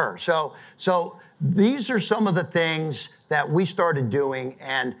worked for her. So these are some of the things that we started doing,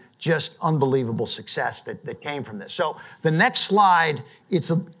 and just unbelievable success that came from this. So the next slide,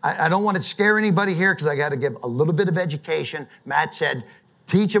 I don't want to scare anybody here because I got to give a little bit of education. Matt said,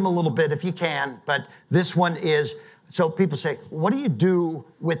 teach them a little bit if you can, but this one is, so people say, what do you do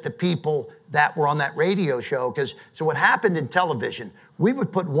with the people that were on that radio show? So what happened in television, we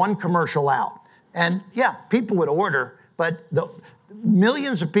would put one commercial out, and yeah, people would order, but the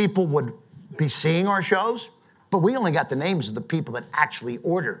millions of people would be seeing our shows, but we only got the names of the people that actually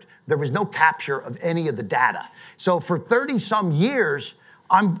ordered. There was no capture of any of the data. So for 30-some years,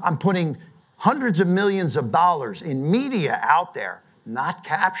 I'm putting hundreds of millions of dollars in media out there, not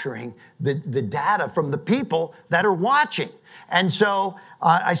capturing the data from the people that are watching. And so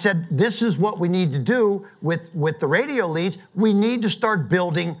I said, this is what we need to do with the radio leads. We need to start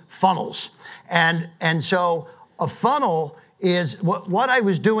building funnels. And so a funnel is what I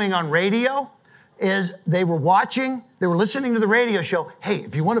was doing on radio is they were listening to the radio show. Hey,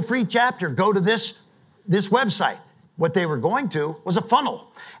 if you want a free chapter, go to this website. What they were going to was a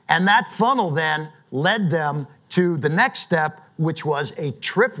funnel. And that funnel then led them to the next step, which was a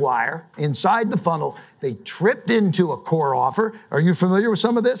tripwire inside the funnel. They tripped into a core offer. Are you familiar with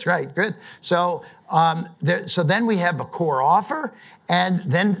some of this? Right, good. So then we have a core offer, and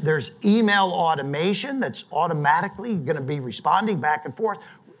then there's email automation that's automatically going to be responding back and forth,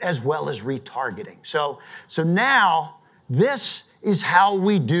 as well as retargeting. So now this is how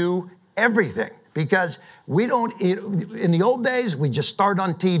we do everything, because we don't, in the old days, we just start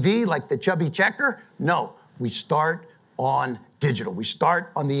on TV like the chubby checker. No, we start on digital. We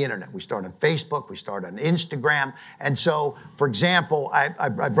start on the internet. We start on Facebook. We start on Instagram. And so, for example,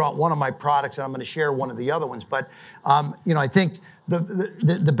 I brought one of my products, and I'm going to share one of the other ones. But I think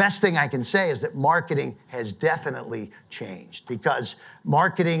the best thing I can say is that marketing has definitely changed, because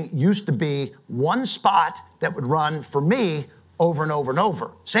marketing used to be one spot that would run for me over and over and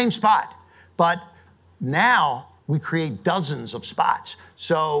over, same spot. But now we create dozens of spots.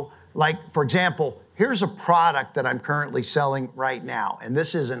 So, like, for example, here's a product that I'm currently selling right now, and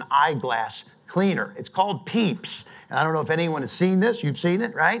this is an eyeglass cleaner. It's called Peeps, and I don't know if anyone has seen this. You've seen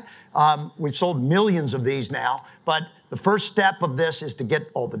it, right? We've sold millions of these now, but the first step of this is to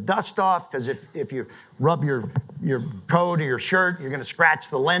get all the dust off, because if you rub your coat or your shirt, you're going to scratch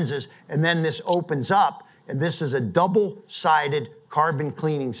the lenses, and then this opens up, and this is a double-sided carbon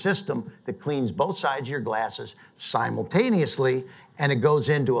cleaning system that cleans both sides of your glasses simultaneously, and it goes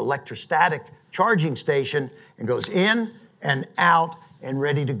into electrostatic charging station and goes in and out and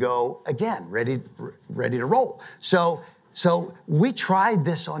ready to go again, ready to roll. So we tried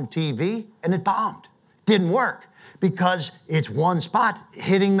this on TV and it bombed. Didn't work because it's one spot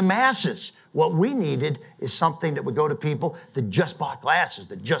hitting the masses. What we needed is something that would go to people that just bought glasses,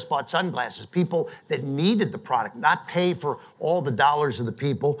 that just bought sunglasses, people that needed the product, not pay for all the dollars of the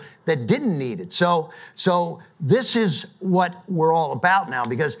people that didn't need it. So this is what we're all about now,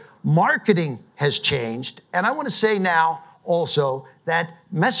 because marketing has changed. And I want to say now also that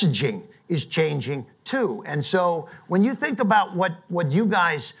messaging is changing too. And so when you think about what you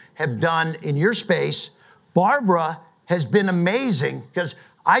guys have done in your space, Barbara has been amazing, because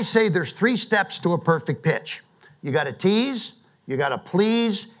I say there's 3 steps to a perfect pitch. You got to tease, you got to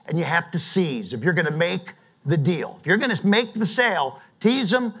please, and you have to seize if you're going to make the deal. If you're going to make the sale,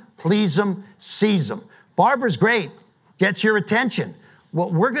 tease them, please them, seize them. Barbara's great, gets your attention.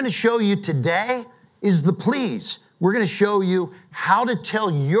 What we're going to show you today is the please. We're going to show you how to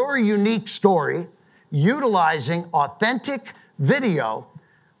tell your unique story utilizing authentic video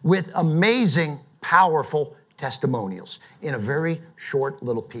with amazing, powerful testimonials in a very short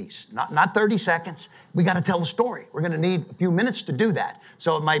little piece. Not 30 seconds. We got to tell a story. We're going to need a few minutes to do that.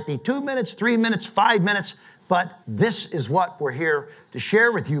 So it might be 2 minutes, 3 minutes, 5 minutes, but this is what we're here to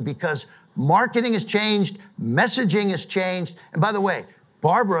share with you, because marketing has changed, messaging has changed. And by the way,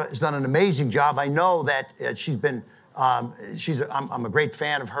 Barbara has done an amazing job. I know that she's been, I'm a great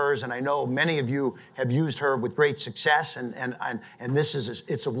fan of hers, and I know many of you have used her with great success, and this is,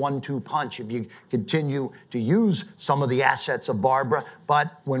 it's a 1-2 punch if you continue to use some of the assets of Barbara.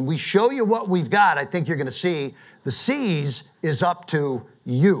 But when we show you what we've got, I think you're going to see the C's is up to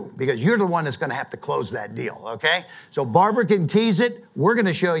you, because you're the one that's going to have to close that deal, okay? So Barbara can tease it, we're going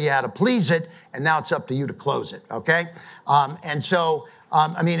to show you how to please it, and now it's up to you to close it, okay?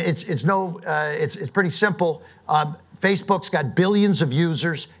 I mean, it's pretty simple. Facebook's got billions of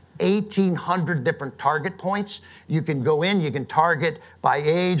users, 1,800 different target points. You can go in, you can target by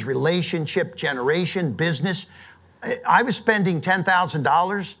age, relationship, generation, business. I was spending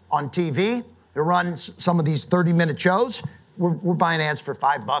 $10,000 on TV to run some of these 30-minute shows. We're buying ads for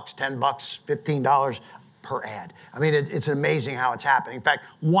 $5, $10, $15 per ad. I mean, it's amazing how it's happening. In fact,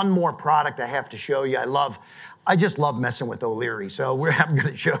 one more product I have to show you. I just love messing with O'Leary. So I'm going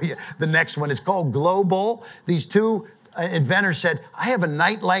to show you the next one. It's called Global. These 2 inventors said, I have a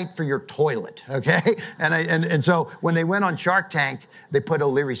nightlight for your toilet, okay? And so when they went on Shark Tank, they put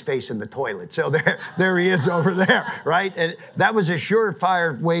O'Leary's face in the toilet. So there he is over there, right? And that was a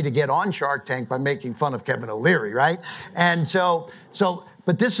surefire way to get on Shark Tank, by making fun of Kevin O'Leary, right? And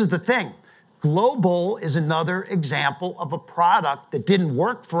but this is the thing. Global is another example of a product that didn't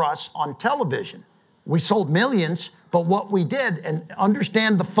work for us on television. We sold millions, but what we did, and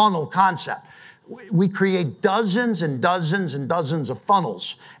understand the funnel concept, we create dozens and dozens and dozens of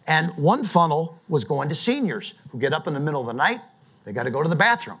funnels. And one funnel was going to seniors who get up in the middle of the night, they got to go to the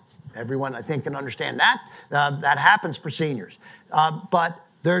bathroom. Everyone, I think, can understand that. That happens for seniors. But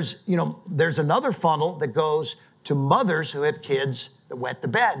there's another funnel that goes to mothers who have kids that wet the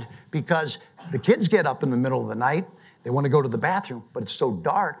bed, because the kids get up in the middle of the night, they want to go to the bathroom, but it's so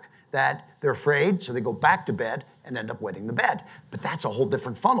dark that they're afraid, so they go back to bed and end up wetting the bed. But that's a whole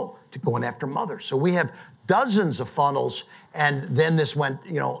different funnel to going after mothers. So we have dozens of funnels, and then this went,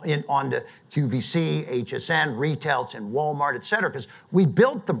 on to QVC, HSN, retail, and Walmart, et cetera, because we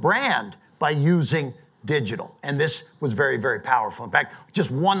built the brand by using digital. And this was very, very powerful. In fact, just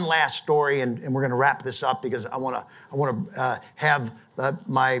one last story, and we're going to wrap this up because I want to have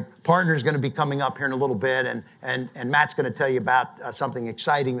my partner's going to be coming up here in a little bit, and Matt's going to tell you about something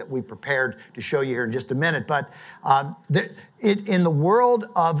exciting that we prepared to show you here in just a minute. But in the world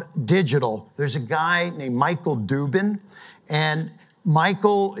of digital, there's a guy named Michael Dubin, and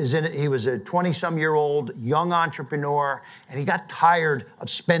Michael he was a 20-some-year-old young entrepreneur, and he got tired of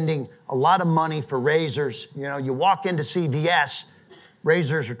spending a lot of money for razors. You walk into CVS,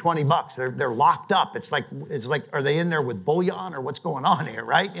 razors are $20. They're locked up. It's like, are they in there with bullion or what's going on here,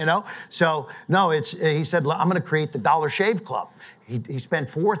 right? So no, he said, I'm going to create the Dollar Shave Club. He spent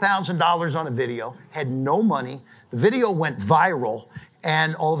 $4,000 on a video, had no money. The video went viral.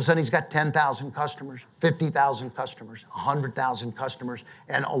 And all of a sudden, he's got 10,000 customers, 50,000 customers, 100,000 customers.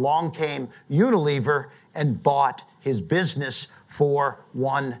 And along came Unilever and bought his business for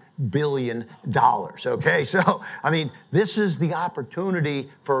 $1 billion. Okay, so, this is the opportunity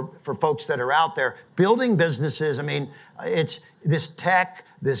for folks that are out there building businesses. It's this tech,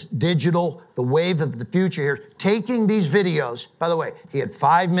 this digital, the wave of the future here, taking these videos. By the way, he had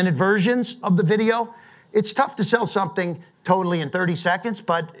 5-minute versions of the video. It's tough to sell something totally in 30 seconds,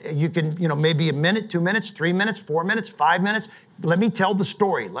 but you can, maybe a minute, 2 minutes, 3 minutes, 4 minutes, 5 minutes. Let me tell the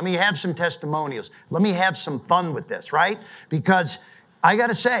story. Let me have some testimonials. Let me have some fun with this, right? Because I got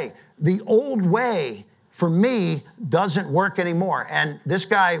to say, the old way for me doesn't work anymore. And this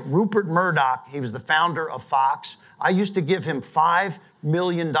guy, Rupert Murdoch, he was the founder of Fox. I used to give him $5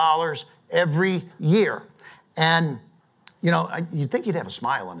 million every year. And you'd think he'd have a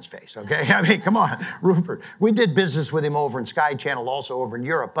smile on his face, okay? Come on, Rupert. We did business with him over in Sky Channel, also over in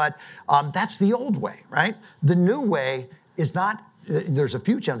Europe, but that's the old way, right? The new way is not, there's a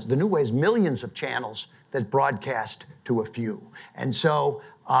few channels. The new way is millions of channels that broadcast to a few. And so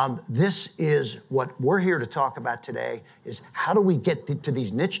this is what we're here to talk about today, is how do we get to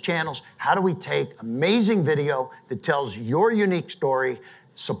these niche channels? How do we take amazing video that tells your unique story,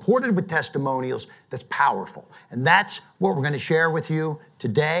 supported with testimonials, that's powerful. And that's what we're going to share with you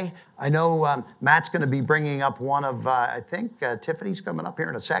today. I know Matt's going to be bringing up one of, I think Tiffany's coming up here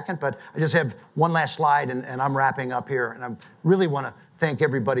in a second, but I just have one last slide and I'm wrapping up here. And I really want to thank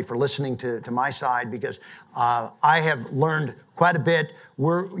everybody for listening to my side, because I have learned quite a bit.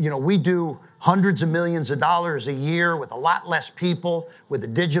 We do hundreds of millions of dollars a year with a lot less people, with a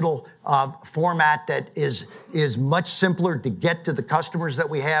digital format that is much simpler to get to the customers that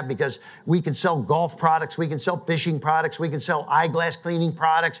we have, because we can sell golf products, we can sell fishing products, we can sell eyeglass cleaning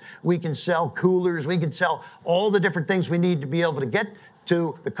products, we can sell coolers, we can sell all the different things we need to be able to get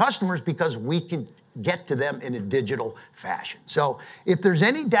to the customers, because we can get to them in a digital fashion. So if there's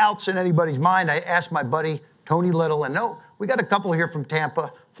any doubts in anybody's mind, I asked my buddy Tony Little, and no, we got a couple here from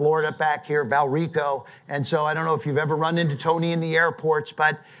Tampa, Florida back here, Valrico. And so I don't know if you've ever run into Tony in the airports,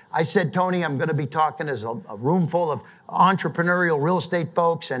 but I said, Tony, I'm going to be talking as a room full of entrepreneurial real estate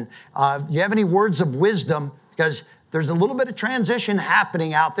folks. And you have any words of wisdom? Because there's a little bit of transition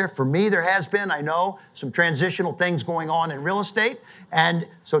happening out there. For me, there has been, I know, some transitional things going on in real estate. And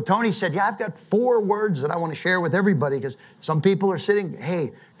so Tony said, yeah, I've got 4 words that I want to share with everybody, because some people are sitting,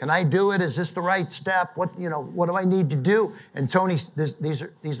 hey, can I do it? Is this the right step? What do I need to do? And Tony, these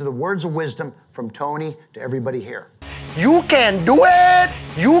are the words of wisdom from Tony to everybody here. You can do it!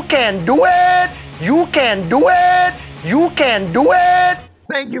 You can do it! You can do it! You can do it!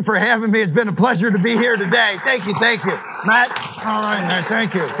 Thank you for having me. It's been a pleasure to be here today. Thank you, Matt. All right, man,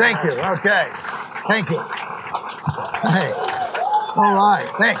 thank you. Okay, thank you. Hey, all right,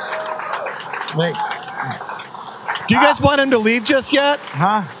 thanks. Do you guys want him to leave just yet?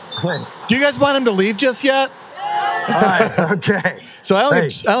 Huh? Do you guys want him to leave just yet? All right, okay. So I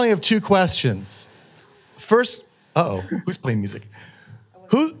only have 2 questions. First, who's playing music?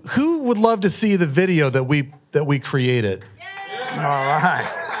 Who would love to see the video that we created? All right.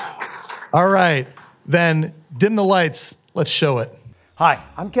 All right, then dim the lights. Let's show it. Hi,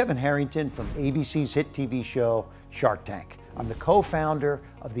 I'm Kevin Harrington from ABC's hit TV show, Shark Tank. I'm the co-founder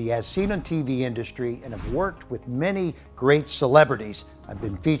of the As Seen on TV industry and have worked with many great celebrities. I've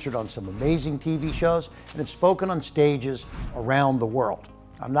been featured on some amazing TV shows and have spoken on stages around the world.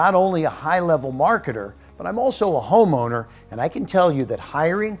 I'm not only a high-level marketer, but I'm also a homeowner, and I can tell you that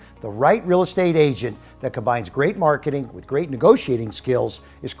hiring the right real estate agent that combines great marketing with great negotiating skills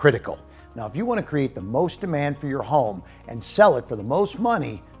is critical. Now, if you want to create the most demand for your home and sell it for the most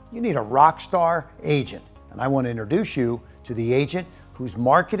money, you need a rock star agent. And I want to introduce you to the agent whose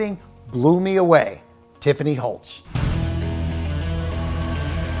marketing blew me away, Tiffany Holtz.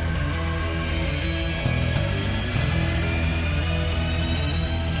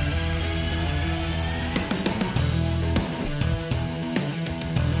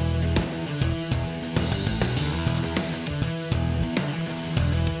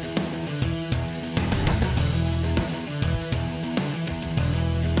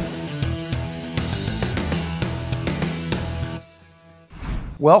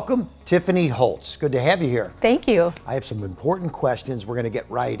 Welcome, Tiffany Holtz. Good to have you here. Thank you. I have some important questions. We're going to get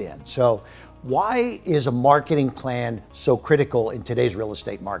right in. So, why is a marketing plan so critical in today's real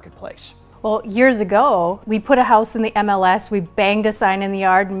estate marketplace? Well, years ago, we put a house in the MLS, we banged a sign in the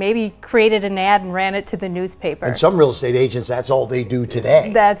yard, and maybe created an ad and ran it to the newspaper. And some real estate agents, that's all they do today.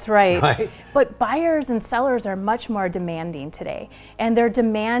 That's right. Right? But buyers and sellers are much more demanding today, and they're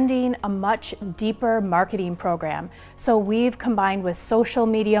demanding a much deeper marketing program. So we've combined with social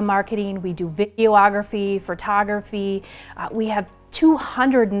media marketing, we do videography, photography, we have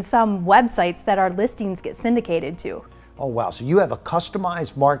 200 and some websites that our listings get syndicated to. Oh, wow. So you have a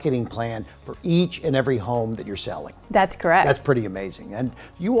customized marketing plan for each and every home that you're selling. That's correct. That's pretty amazing. And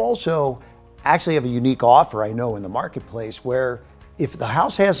you also actually have a unique offer, I know, in the marketplace where if the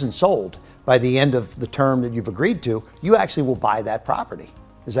house hasn't sold by the end of the term that you've agreed to, you actually will buy that property.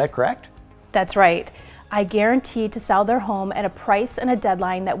 Is that correct? That's right. I guarantee to sell their home at a price and a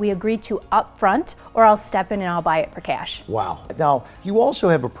deadline that we agreed to up front, or I'll step in and I'll buy it for cash. Wow. Now, you also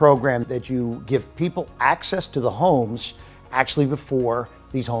have a program that you give people access to the homes actually before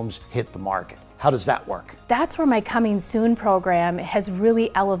these homes hit the market. How does that work? That's where my Coming Soon program has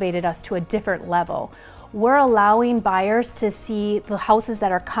really elevated us to a different level. We're allowing buyers to see the houses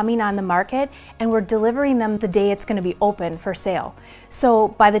that are coming on the market, and we're delivering them the day it's going to be open for sale. So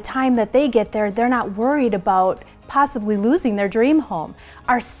by the time that they get there, they're not worried about possibly losing their dream home.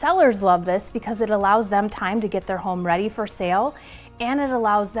 Our sellers love this because it allows them time to get their home ready for sale, and it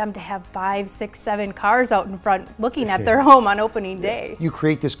allows them to have 5, 6, 7 cars out in front looking at their home on opening day. You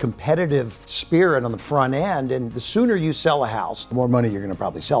create this competitive spirit on the front end, and the sooner you sell a house, the more money you're going to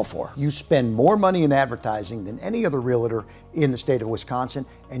probably sell for. You spend more money in advertising than any other realtor in the state of Wisconsin,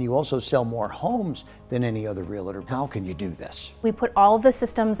 and you also sell more homes than any other realtor. How can you do this? We put all of the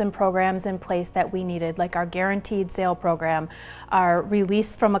systems and programs in place that we needed, like our guaranteed sale program, our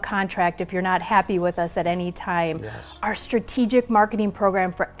release from a contract if you're not happy with us at any time, Yes. our strategic marketing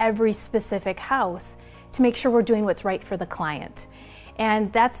program for every specific house to make sure we're doing what's right for the client.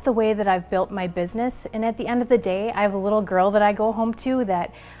 And that's the way that I've built my business. And at the end of the day, I have a little girl that I go home to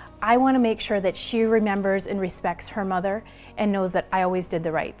that I want to make sure that she remembers and respects her mother and knows that I always did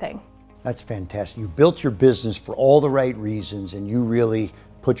the right thing. That's fantastic. You built your business for all the right reasons, and you really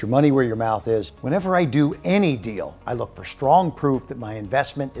put your money where your mouth is. Whenever I do any deal, I look for strong proof that my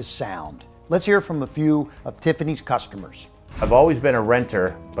investment is sound. Let's hear from a few of Tiffany's customers. I've always been a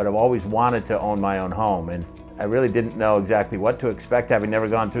renter, but I've always wanted to own my own home, and I really didn't know exactly what to expect, having never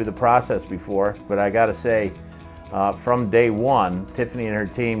gone through the process before. But I gotta say, from day one, Tiffany and her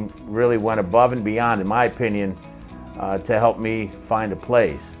team really went above and beyond, in my opinion, to help me find a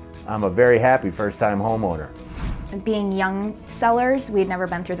place. I'm a very happy first-time homeowner. Being young sellers, we'd never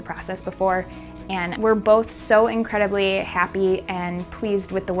been through the process before, and we're both so incredibly happy and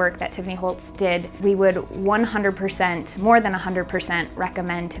pleased with the work that Tiffany Holtz did. We would 100%, more than 100%,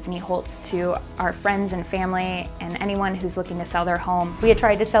 recommend Tiffany Holtz to our friends and family and anyone who's looking to sell their home. We had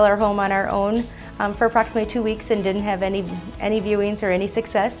tried to sell our home on our own for approximately 2 weeks and didn't have any viewings or any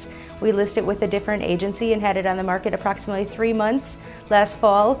success. We listed with a different agency and had it on the market approximately 3 months last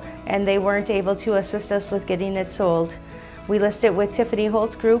fall, and they weren't able to assist us with getting it sold. We listed with Tiffany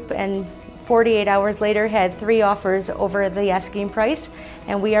Holtz Group, and 48 hours later had 3 offers over the asking price,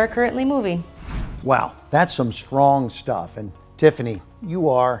 and we are currently moving. Wow, that's some strong stuff. And Tiffany, you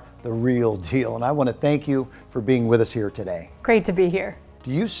are the real deal, and I want to thank you for being with us here today. Great to be here.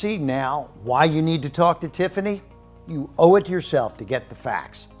 Do you see now why you need to talk to Tiffany? You owe it to yourself to get the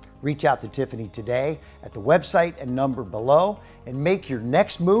facts. Reach out to Tiffany today at the website and number below and make your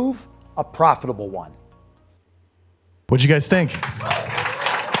next move a profitable one. What'd you guys think? Good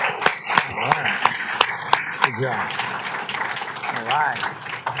job. All right.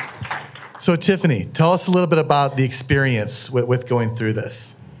 So Tiffany, tell us a little bit about the experience with going through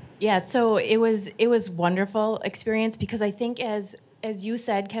this. Yeah, so it was wonderful experience because I think as you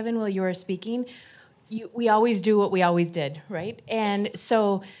said, Kevin, while you were speaking, we always do what we always did, right? And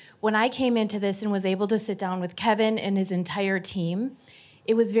so when I came into this and was able to sit down with Kevin and his entire team,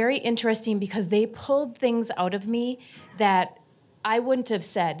 it was very interesting because they pulled things out of me that I wouldn't have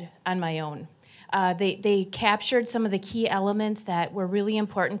said on my own. They captured some of the key elements that were really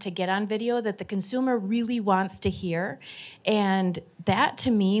important to get on video that the consumer really wants to hear. And that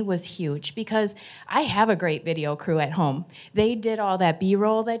to me was huge because I have a great video crew at home. They did all that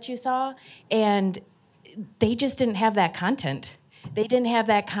B-roll that you saw, and they just didn't have that content. They didn't have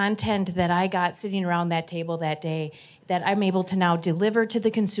that content that I got sitting around that table that day that I'm able to now deliver to the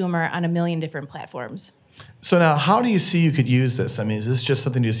consumer on a million different platforms. So now, how do you see you could use this? I mean, is this just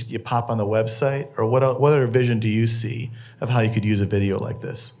something you pop on the website, or what other vision do you see of how you could use a video like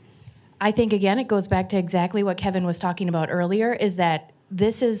this? I think, again, it goes back to exactly what Kevin was talking about earlier, is that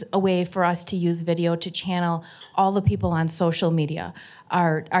this is a way for us to use video to channel all the people on social media,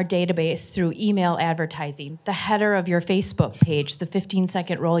 our database through email advertising, the header of your Facebook page, the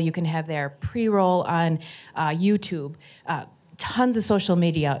 15-second roll you can have there, pre-roll on YouTube, tons of social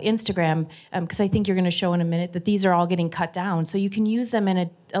media, Instagram, because I think you're going to show in a minute that these are all getting cut down. So you can use them in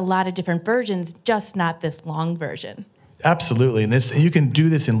a lot of different versions, just not this long version. Absolutely, and you can do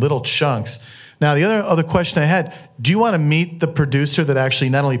this in little chunks. Now, the other question I had, do you want to meet the producer that actually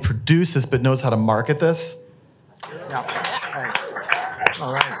not only produces but knows how to market this? Yeah.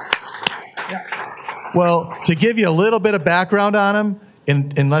 All right. Yeah. Well, to give you a little bit of background on him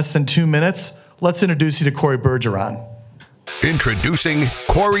in less than 2 minutes, let's introduce you to Corey Bergeron. Introducing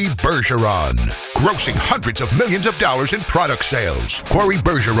Corey Bergeron, grossing hundreds of millions of dollars in product sales. Corey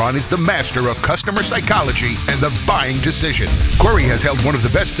Bergeron is the master of customer psychology and the buying decision. Corey has held one of the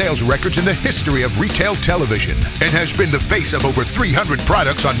best sales records in the history of retail television and has been the face of over 300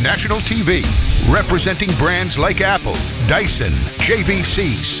 products on national TV, representing brands like Apple, Dyson,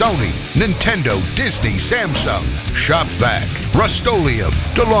 JVC, Sony, Nintendo, Disney, Samsung, ShopVac, Rust-Oleum,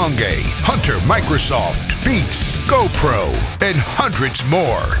 DeLonghi, Hunter, Microsoft, Beats, GoPro, and hundreds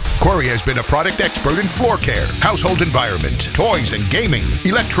more. Corey has been a product expert in floor care, household environment, toys and gaming,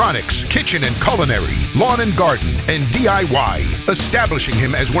 electronics, kitchen and culinary, lawn and garden, and DIY, establishing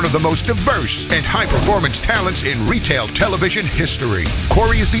him as one of the most diverse and high-performance talents in retail television history.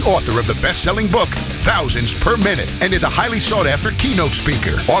 Corey is the author of the best-selling book, Thousands Per Minute, and is a highly sought-after keynote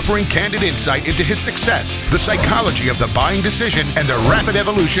speaker, offering candid insight into his success, the psychology of the buying decision, and the rapid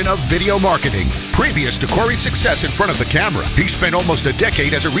evolution of video marketing. Previous to Corey's success in front of the camera, he spent almost a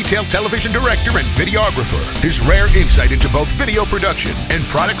decade as a retail television director and videographer. His rare insight into both video production and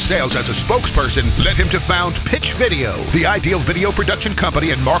product sales as a spokesperson led him to found Pitch Video, the ideal video production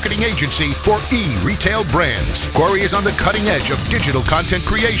company and marketing agency for e-retail brands. Corey is on the cutting edge of digital content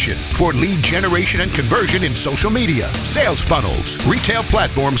creation for lead generation and conversion in social media, sales funnels, retail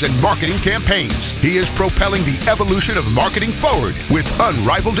platforms, and marketing campaigns. He is propelling the evolution of marketing forward with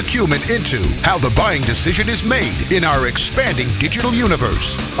unrivaled acumen into how the buying decision is made in our expanding digital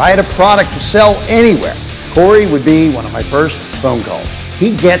universe. If I had a product to sell anywhere, Corey would be one of my first phone calls.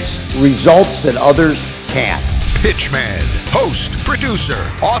 He gets results that others can't. Pitchman, host, producer,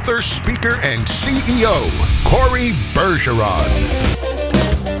 author, speaker, and CEO, Corey Bergeron.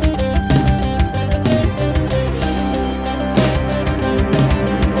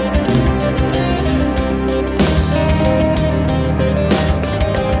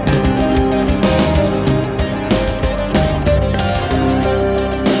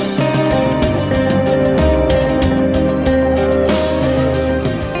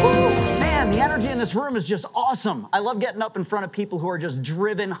 Room is just awesome. I love getting up in front of people who are just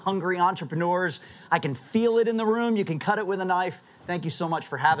driven, hungry entrepreneurs. I can feel it in the room. You can cut it with a knife. Thank you so much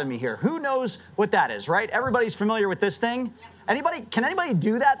for having me here. Who knows what that is, right? Everybody's familiar with this thing. Anybody? Can anybody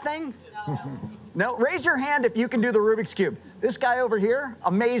do that thing? No? Raise your hand if you can do the Rubik's Cube. This guy over here,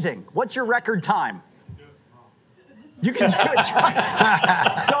 amazing. What's your record time? You can do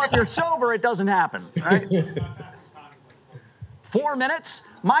it. So if you're sober, it doesn't happen, right? 4 minutes?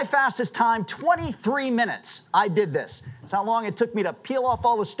 My fastest time, 23 minutes. I did this. It's how long it took me to peel off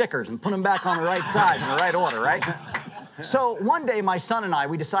all the stickers and put them back on the right side in the right order, right? So one day, my son and I,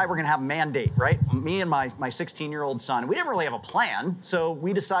 we decided we're gonna have a man date, right? Me and my 16-year-old son. We didn't really have a plan, so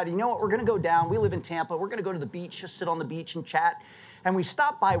we decided, you know what, we're gonna go down. We live in Tampa. We're gonna go to the beach, just sit on the beach and chat. And we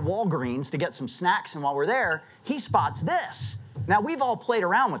stopped by Walgreens to get some snacks, and while we're there, he spots this. Now, we've all played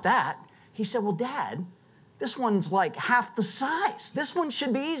around with that. He said, well, Dad, this one's like half the size. This one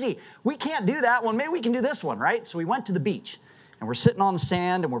should be easy. We can't do that one. Maybe we can do this one, right? So we went to the beach, and we're sitting on the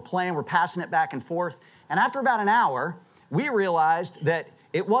sand, and we're playing, we're passing it back and forth. And after about an hour, we realized that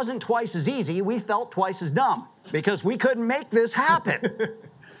it wasn't twice as easy. We felt twice as dumb because we couldn't make this happen.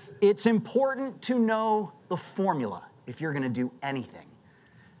 It's important to know the formula if you're going to do anything.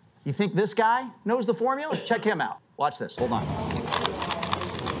 You think this guy knows the formula? Check him out. Watch this. Hold on.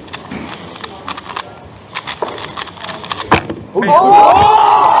 All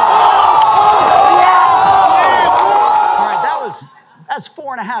right, that's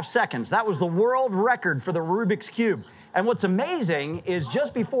 4.5 seconds. That was the world record for the Rubik's Cube. And what's amazing is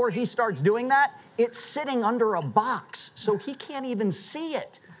just before he starts doing that, it's sitting under a box, so he can't even see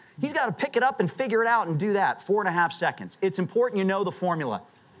it. He's got to pick it up and figure it out and do that. 4.5 seconds. It's important you know the formula.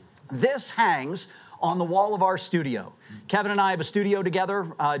 This hangs on the wall of our studio. Kevin and I have a studio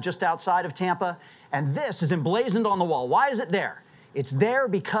together just outside of Tampa, and this is emblazoned on the wall. Why is it there? It's there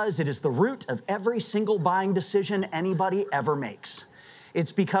because it is the root of every single buying decision anybody ever makes.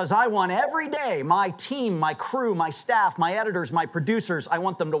 It's because I want every day my team, my crew, my staff, my editors, my producers, I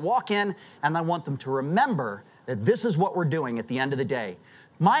want them to walk in and I want them to remember that this is what we're doing at the end of the day.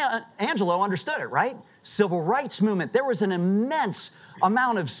 Maya Angelou understood it, right? Civil rights movement. There was an immense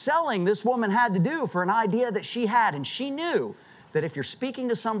amount of selling this woman had to do for an idea that she had, and she knew that if you're speaking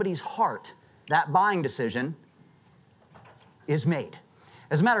to somebody's heart, that buying decision is made.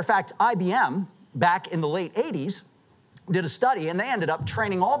 As a matter of fact, IBM, back in the late 80s, did a study, and they ended up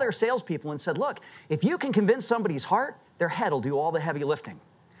training all their salespeople and said, look, if you can convince somebody's heart, their head will do all the heavy lifting.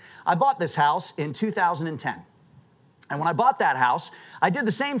 I bought this house in 2010. And when I bought that house, I did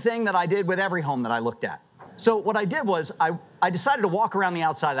the same thing that I did with every home that I looked at. So what I did was I decided to walk around the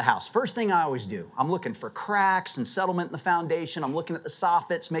outside of the house. First thing I always do, I'm looking for cracks and settlement in the foundation. I'm looking at the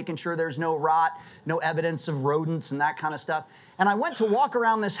soffits, making sure there's no rot, no evidence of rodents and that kind of stuff. And I went to walk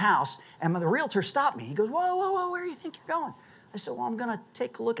around this house, and the realtor stopped me. He goes, whoa, whoa, whoa, where do you think you're going? I said, well, I'm going to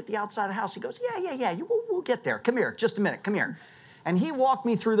take a look at the outside of the house. He goes, yeah, we'll get there. Come here, just a minute, come here. And he walked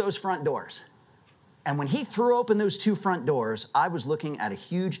me through those front doors. And when he threw open those two front doors, I was looking at a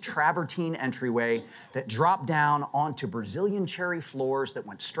huge travertine entryway that dropped down onto Brazilian cherry floors that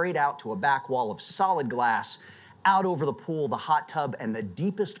went straight out to a back wall of solid glass, out over the pool, the hot tub, and the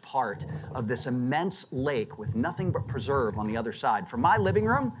deepest part of this immense lake with nothing but preserve on the other side. From my living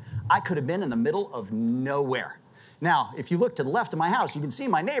room, I could have been in the middle of nowhere. Now, if you look to the left of my house, you can see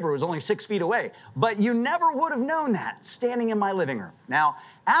my neighbor was only 6 feet away, but you never would have known that standing in my living room. Now,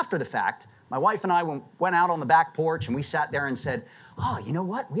 after the fact, my wife and I went out on the back porch and we sat there and said, oh, you know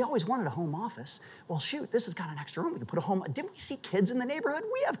what? We always wanted a home office. Well, shoot, this has got an extra room. We could put a home. Didn't we see kids in the neighborhood?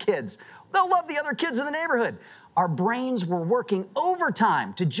 We have kids. They'll love the other kids in the neighborhood. Our brains were working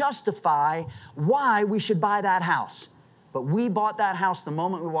overtime to justify why we should buy that house. But we bought that house the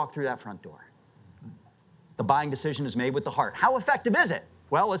moment we walked through that front door. The buying decision is made with the heart. How effective is it?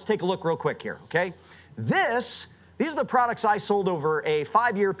 Well, let's take a look real quick here, okay? These are the products I sold over a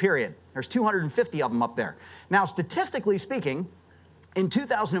 5-year period. There's 250 of them up there. Now, statistically speaking, in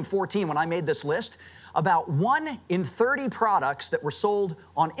 2014, when I made this list, about 1 in 30 products that were sold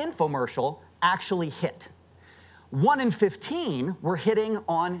on infomercial actually hit. 1 in 15 were hitting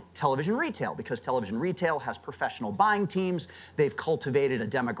on television retail because television retail has professional buying teams. They've cultivated a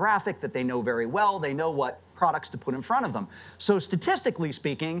demographic that they know very well. They know what products to put in front of them. So statistically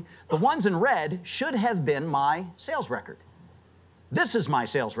speaking, the ones in red should have been my sales record. This is my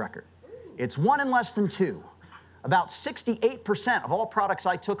sales record. It's 1 in less than 2. About 68% of all products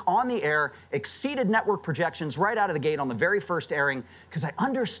I took on the air exceeded network projections right out of the gate on the very first airing because I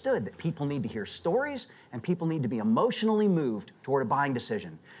understood that people need to hear stories and people need to be emotionally moved toward a buying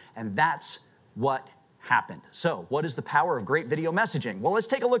decision. And that's what happened. So what is the power of great video messaging? Well, let's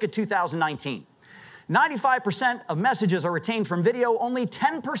take a look at 2019. 95% of messages are retained from video, only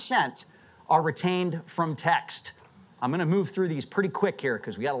 10% are retained from text. I'm gonna move through these pretty quick here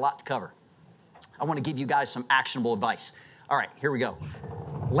because we got a lot to cover. I want to give you guys some actionable advice. All right, here we go.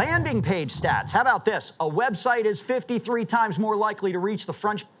 Landing page stats. How about this? A website is 53 times more likely to reach the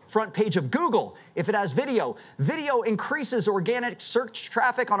front page of Google if it has video. Video increases organic search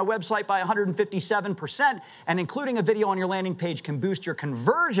traffic on a website by 157%, and including a video on your landing page can boost your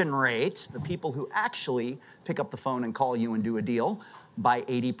conversion rate, the people who actually pick up the phone and call you and do a deal, by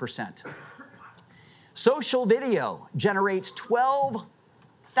 80%. Social video generates 12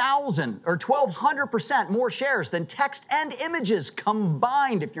 1,200% more shares than text and images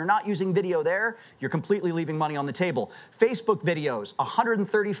combined. If you're not using video there, you're completely leaving money on the table. Facebook videos,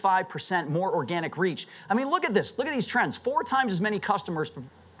 135% more organic reach. I mean, look at this. Look at these trends. 4 times as many customers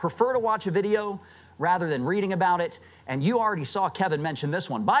prefer to watch a video rather than reading about it. And you already saw Kevin mention this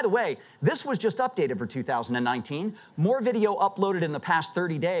one. By the way, this was just updated for 2019. More video uploaded in the past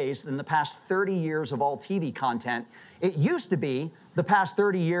 30 days than the past 30 years of all TV content. It used to be the past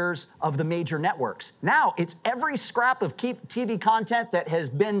 30 years of the major networks. Now it's every scrap of TV content that has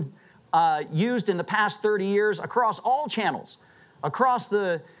been used in the past 30 years across all channels, across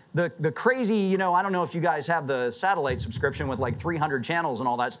the crazy, you know, I don't know if you guys have the satellite subscription with like 300 channels and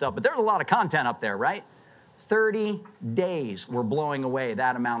all that stuff, but there's a lot of content up there, right? 30 days we're blowing away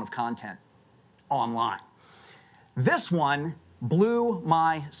that amount of content online. This one blew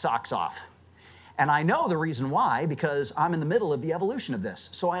my socks off. And I know the reason why, because I'm in the middle of the evolution of this.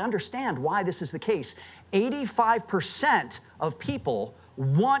 So I understand why this is the case. 85% of people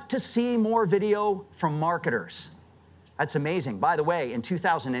want to see more video from marketers. That's amazing. By the way, in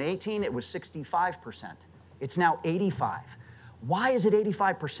 2018, it was 65%. It's now 85%. Why is it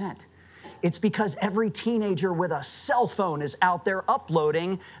 85%? It's because every teenager with a cell phone is out there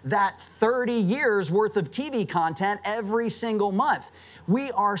uploading that 30 years worth of TV content every single month. We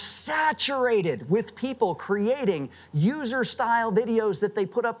are saturated with people creating user-style videos that they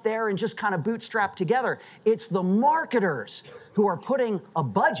put up there and just kind of bootstrap together. It's the marketers who are putting a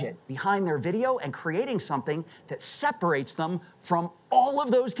budget behind their video and creating something that separates them from all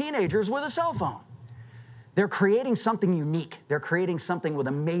of those teenagers with a cell phone. They're creating something unique. They're creating something with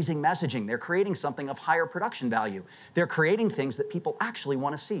amazing messaging. They're creating something of higher production value. They're creating things that people actually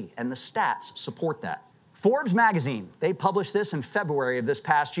want to see, and the stats support that. Forbes magazine, they published this in February of this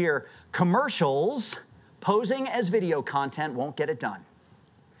past year. Commercials posing as video content won't get it done.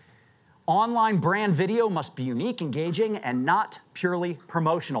 Online brand video must be unique, engaging, and not purely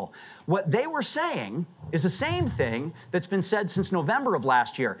promotional. What they were saying is the same thing that's been said since November of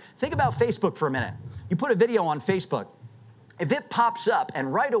last year. Think about Facebook for a minute. You put a video on Facebook. If it pops up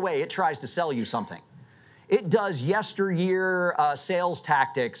and right away it tries to sell you something, it does yesteryear sales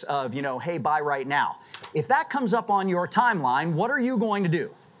tactics of, you know, hey, buy right now. If that comes up on your timeline, what are you going to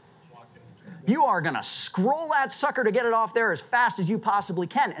do? You are going to scroll that sucker to get it off there as fast as you possibly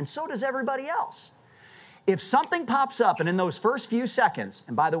can, and so does everybody else. If something pops up and in those first few seconds,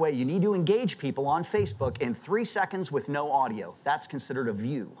 and by the way, you need to engage people on Facebook in 3 seconds with no audio. That's considered a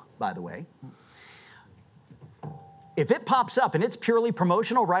view, by the way. If it pops up and it's purely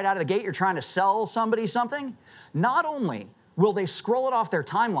promotional right out of the gate, you're trying to sell somebody something, not only will they scroll it off their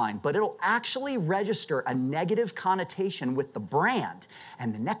timeline, but it'll actually register a negative connotation with the brand.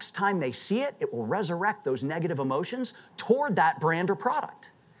 And the next time they see it, it will resurrect those negative emotions toward that brand or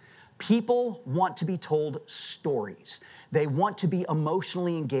product. People want to be told stories. They want to be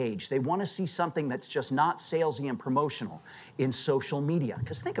emotionally engaged. They want to see something that's just not salesy and promotional in social media.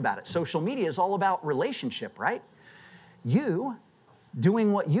 Because think about it, social media is all about relationship, right? You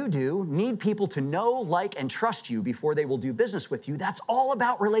doing what you do need people to know, like, and trust you before they will do business with you. That's all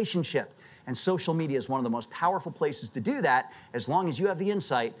about relationship. And social media is one of the most powerful places to do that, as long as you have the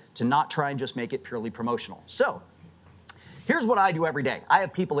insight to not try and just make it purely promotional. So here's what I do every day. I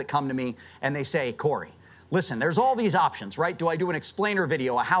have people that come to me and they say, Corey, listen, there's all these options, right? Do I do an explainer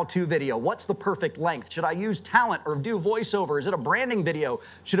video, a how-to video? What's the perfect length? Should I use talent or do voiceover? Is it a branding video?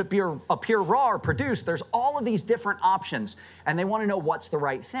 Should it appear raw or produced? There's all of these different options, and they want to know what's the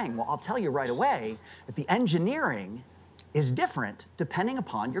right thing. Well, I'll tell you right away that the engineering is different depending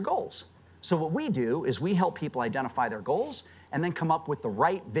upon your goals. So what we do is we help people identify their goals and then come up with the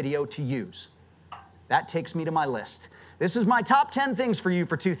right video to use. That takes me to my list. This is my top 10 things for you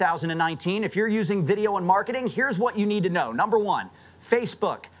for 2019. If you're using video and marketing, here's what you need to know. Number 1,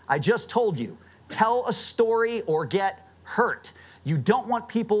 Facebook. I just told you, tell a story or get hurt. You don't want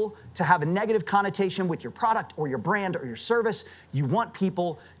people to have a negative connotation with your product or your brand or your service. You want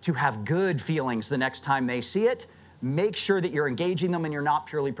people to have good feelings the next time they see it. Make sure that you're engaging them and you're not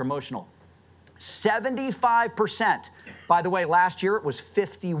purely promotional. 75%. By the way, last year it was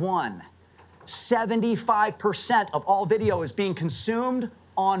 51%. 75% of all video is being consumed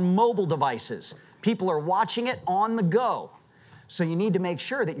on mobile devices. People are watching it on the go. So you need to make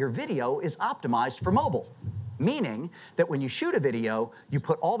sure that your video is optimized for mobile, meaning that when you shoot a video, you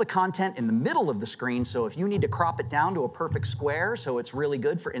put all the content in the middle of the screen, so if you need to crop it down to a perfect square so it's really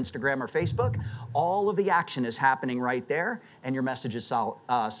good for Instagram or Facebook, all of the action is happening right there, and your message is solid,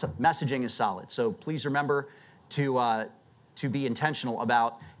 messaging is solid. So please remember to be intentional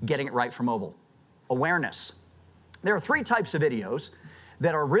about getting it right for mobile. Awareness. There are 3 types of videos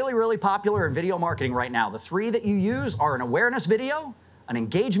that are really, really popular in video marketing right now. The three that you use are an awareness video, an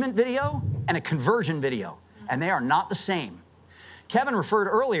engagement video, and a conversion video, and they are not the same. Kevin referred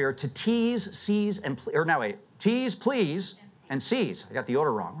earlier to tease, seize, and tease, please, and seize. I got the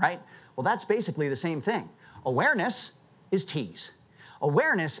order wrong, right? Well, that's basically the same thing. Awareness is tease.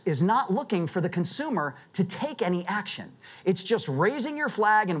 Awareness is not looking for the consumer to take any action. It's just raising your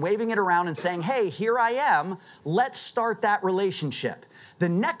flag and waving it around and saying, hey, here I am, let's start that relationship. The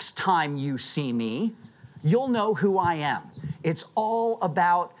next time you see me, you'll know who I am. It's all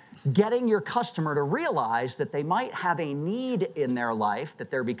about getting your customer to realize that they might have a need in their life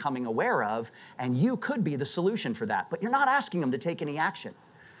that they're becoming aware of, and you could be the solution for that. But you're not asking them to take any action.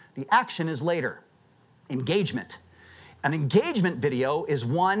 The action is later. Engagement. An engagement video is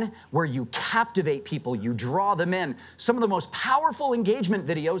one where you captivate people, you draw them in. Some of the most powerful engagement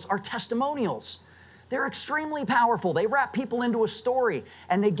videos are testimonials. They're extremely powerful. They wrap people into a story,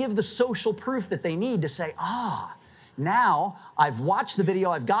 and they give the social proof that they need to say, now I've watched the video,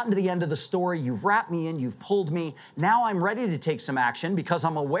 I've gotten to the end of the story, you've wrapped me in, you've pulled me. Now I'm ready to take some action because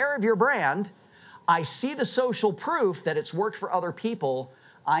I'm aware of your brand. I see the social proof that it's worked for other people.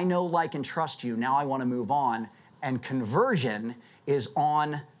 I know, like, and trust you. Now I want to move on. And conversion is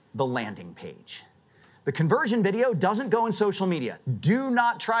on the landing page. The conversion video doesn't go in social media. Do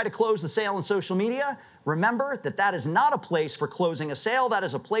not try to close the sale in social media. Remember that that is not a place for closing a sale. That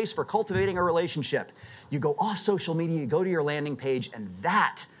is a place for cultivating a relationship. You go off social media, you go to your landing page, and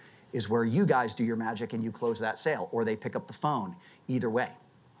that is where you guys do your magic and you close that sale, or they pick up the phone. Either way.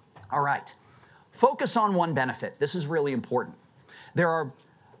 All right. Focus on one benefit. This is really important.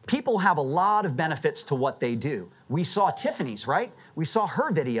 People have a lot of benefits to what they do. We saw Tiffany's, right? We saw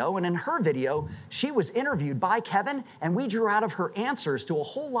her video, and in her video, she was interviewed by Kevin, and we drew out of her answers to a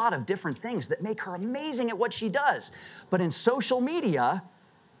whole lot of different things that make her amazing at what she does. But in social media,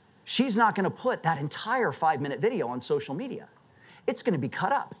 she's not going to put that entire 5-minute video on social media. It's going to be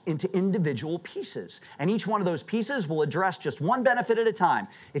cut up into individual pieces. And each one of those pieces will address just one benefit at a time.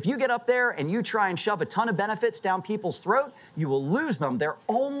 If you get up there and you try and shove a ton of benefits down people's throat, you will lose them. They're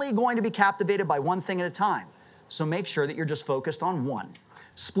only going to be captivated by one thing at a time. So make sure that you're just focused on one.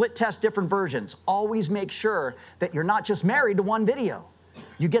 Split test different versions. Always make sure that you're not just married to one video.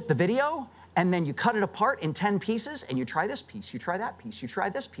 You get the video, and then you cut it apart in 10 pieces, and you try this piece, you try that piece, you try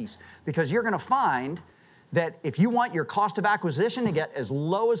this piece, because you're going to find that if you want your cost of acquisition to get as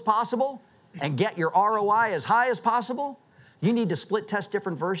low as possible and get your ROI as high as possible, you need to split test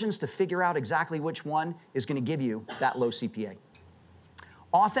different versions to figure out exactly which one is going to give you that low CPA.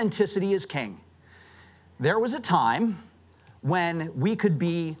 Authenticity is king. There was a time when we could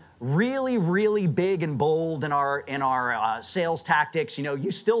be really, really big and bold in our sales tactics. You know, you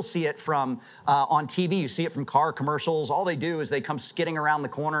still see it from on TV. You see it from car commercials. All they do is they come skidding around the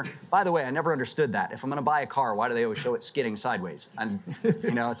corner. By the way, I never understood that. If I'm going to buy a car, why do they always show it skidding sideways? And you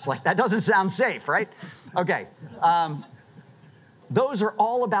know, it's like that doesn't sound safe, right? Okay. Those are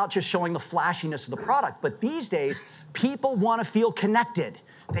all about just showing the flashiness of the product. But these days, people want to feel connected.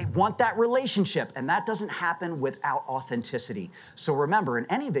 They want that relationship, and that doesn't happen without authenticity. So remember, in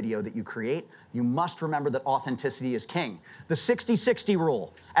any video that you create, you must remember that authenticity is king. The 60-60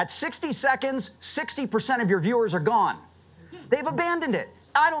 rule. At 60 seconds, 60% of your viewers are gone. They've abandoned it.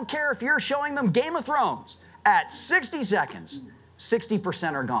 I don't care if you're showing them Game of Thrones. At 60 seconds,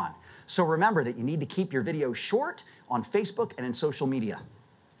 60% are gone. So remember that you need to keep your videos short on Facebook and in social media.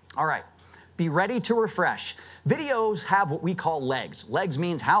 All right. Be ready to refresh. Videos have what we call legs. Legs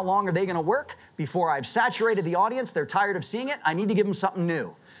means how long are they going to work? Before I've saturated the audience, they're tired of seeing it, I need to give them something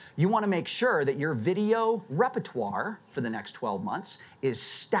new. You want to make sure that your video repertoire for the next 12 months is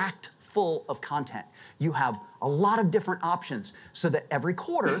stacked full of content. You have a lot of different options so that every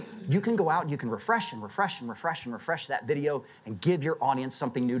quarter you can go out and you can refresh and refresh and refresh and refresh that video and give your audience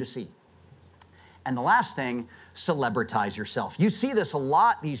something new to see. And the last thing, celebritize yourself. You see this a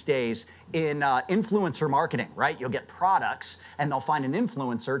lot these days in influencer marketing, right? You'll get products and they'll find an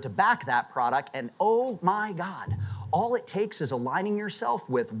influencer to back that product, and oh my God, all it takes is aligning yourself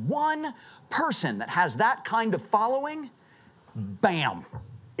with one person that has that kind of following, bam,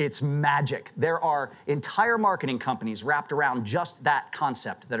 it's magic. There are entire marketing companies wrapped around just that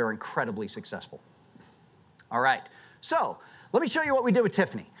concept that are incredibly successful. All right, so let me show you what we did with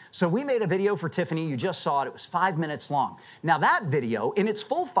Tiffany. So we made a video for Tiffany. You just saw it. It was 5 minutes long. Now that video, in its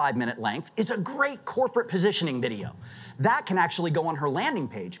full 5-minute length, is a great corporate positioning video. That can actually go on her landing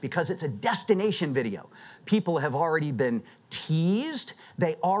page because it's a destination video. People have already been teased.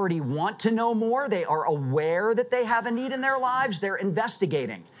 They already want to know more. They are aware that they have a need in their lives. They're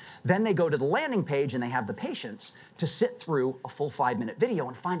investigating. Then they go to the landing page and they have the patience to sit through a full 5-minute video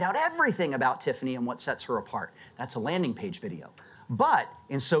and find out everything about Tiffany and what sets her apart. That's a landing page video. But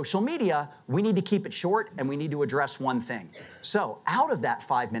in social media, we need to keep it short and we need to address one thing. So out of that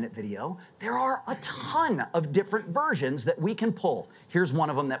 5-minute video, there are a ton of different versions that we can pull. Here's one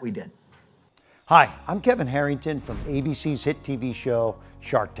of them that we did. Hi, I'm Kevin Harrington from ABC's hit TV show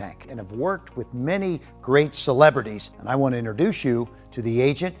Shark Tank, and have worked with many great celebrities. And I want to introduce you to the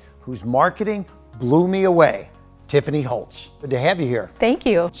agent whose marketing blew me away, Tiffany Holtz. Good to have you here. Thank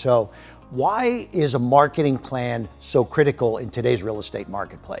you. So, why is a marketing plan so critical in today's real estate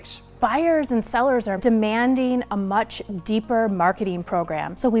marketplace? Buyers and sellers are demanding a much deeper marketing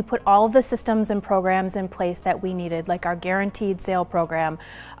program. So we put all of the systems and programs in place that we needed, like our guaranteed sale program,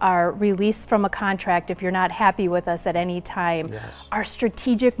 our release from a contract if you're not happy with us at any time, our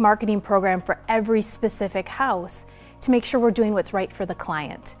strategic marketing program for every specific house to make sure we're doing what's right for the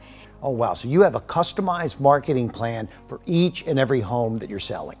client. Oh wow, so you have a customized marketing plan for each and every home that you're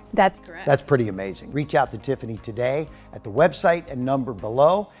selling. That's correct. That's pretty amazing. Reach out to Tiffany today at the website and number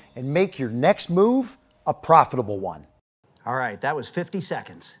below and make your next move a profitable one. All right, that was 50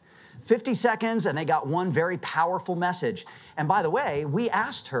 seconds. 50 seconds and they got one very powerful message. And by the way, we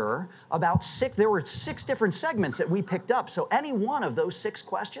asked her about there were 6 different segments that we picked up. So any one of those 6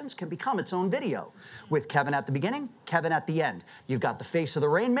 questions can become its own video with Kevin at the beginning, Kevin at the end. You've got the face of the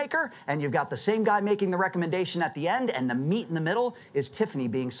rainmaker and you've got the same guy making the recommendation at the end, and the meat in the middle is Tiffany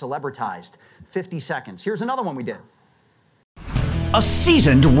being celebritized. 50 seconds. Here's another one we did. A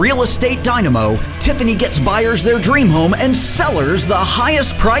seasoned real estate dynamo, Tiffany gets buyers their dream home and sellers the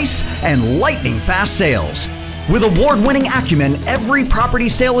highest price and lightning fast sales. With award-winning acumen, every property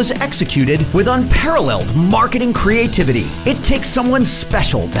sale is executed with unparalleled marketing creativity. It takes someone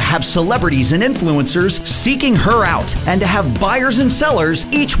special to have celebrities and influencers seeking her out, and to have buyers and sellers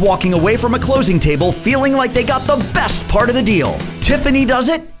each walking away from a closing table feeling like they got the best part of the deal. Tiffany does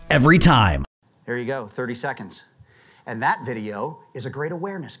it every time. There you go, 30 seconds. And that video is a great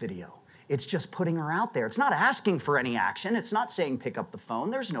awareness video. It's just putting her out there. It's not asking for any action. It's not saying pick up the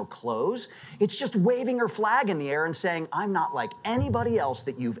phone. There's no close. It's just waving her flag in the air and saying, I'm not like anybody else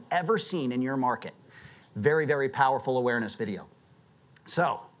that you've ever seen in your market. Very, very powerful awareness video.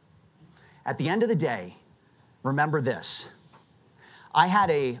 So, at the end of the day, remember this. I had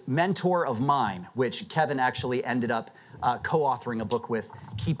a mentor of mine, which Kevin actually ended up co-authoring a book with,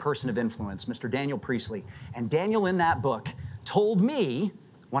 key person of influence, Mr. Daniel Priestley. And Daniel in that book told me,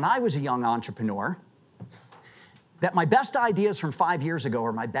 when I was a young entrepreneur, that my best ideas from 5 years ago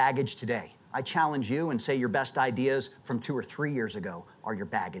are my baggage today. I challenge you and say your best ideas from 2 or 3 years ago are your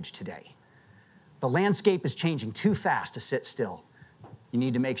baggage today. The landscape is changing too fast to sit still. You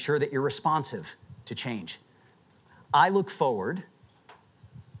need to make sure that you're responsive to change. I look forward,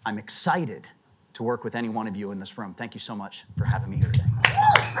 I'm excited to work with any one of you in this room. Thank you so much for having me here today.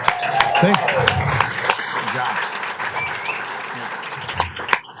 Thanks. Good job.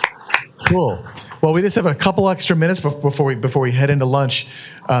 Cool. Well, we just have a couple extra minutes before we head into lunch.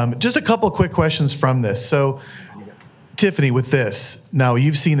 Just a couple quick questions from this. So, Tiffany, with this, now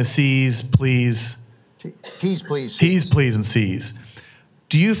you've seen the C's, please. T's, please. T's, please, and C's.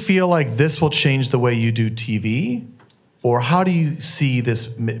 Do you feel like this will change the way you do TV? Or how do you see this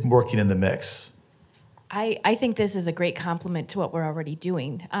working in the mix? I think this is a great complement to what we're already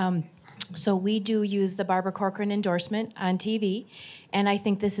doing. So we do use the Barbara Corcoran endorsement on TV, and I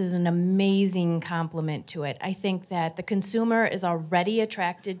think this is an amazing complement to it. I think that the consumer is already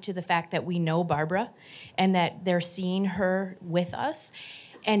attracted to the fact that we know Barbara and that they're seeing her with us.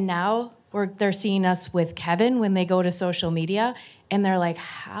 And now they're seeing us with Kevin when they go to social media, and they're like,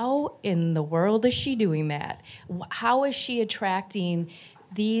 how in the world is she doing that? How is she attracting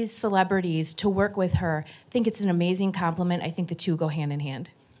these celebrities to work with her? I think it's an amazing compliment. I think the two go hand in hand.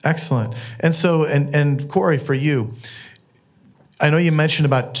 Excellent. And so, and Corey, for you, I know you mentioned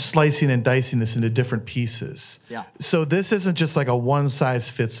about slicing and dicing this into different pieces. Yeah. So this isn't just like a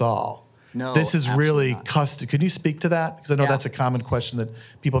one-size-fits-all. No, this is really not. custom. Can you speak to that? Because I know that's a common question that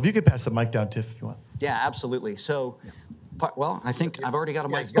people, if you could pass the mic down, Tiff, if you want. Yeah, absolutely. So, well, I think I've already got a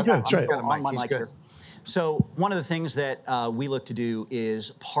mic. Okay, that's right. On my mic here. So one of the things that we look to do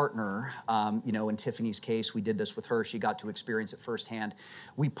is partner. You know, in Tiffany's case, we did this with her. She got to experience it firsthand.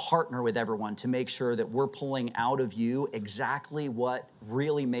 We partner with everyone to make sure that we're pulling out of you exactly what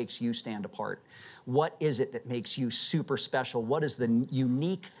really makes you stand apart. What is it that makes you super special? What is the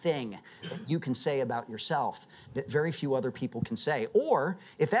unique thing that you can say about yourself that very few other people can say? Or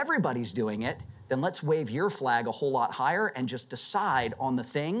if everybody's doing it, then let's wave your flag a whole lot higher and just decide on the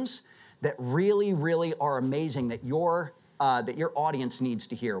things that really, really are amazing that your audience needs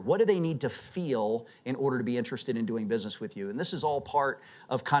to hear. What do they need to feel in order to be interested in doing business with you? And this is all part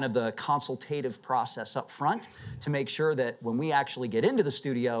of kind of the consultative process up front to make sure that when we actually get into the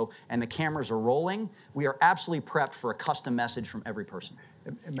studio and the cameras are rolling, we are absolutely prepped for a custom message from every person.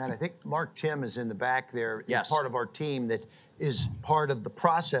 And Matt, I think Mark Tim is in the back there. Yes. Part of our team that is part of the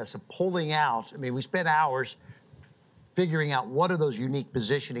process of pulling out. I mean, we spent hours figuring out what are those unique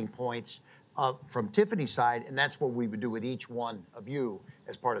positioning points from Tiffany's side, and that's what we would do with each one of you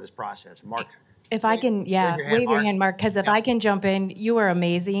as part of this process. Mark, if I can, wave your hand, Mark, because if I can jump in, you were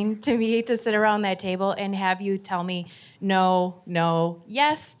amazing to me to sit around that table and have you tell me, no, no,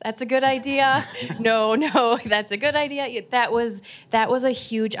 yes, that's a good idea. No, no, that's a good idea. That was a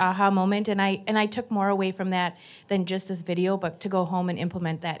huge aha moment, and I took more away from that than just this video, but to go home and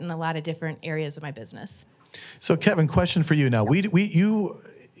implement that in a lot of different areas of my business. So, Kevin, question for you now. You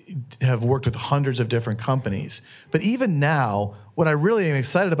have worked with hundreds of different companies, but even now, what I really am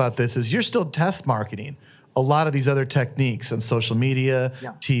excited about this is you're still test marketing a lot of these other techniques on social media,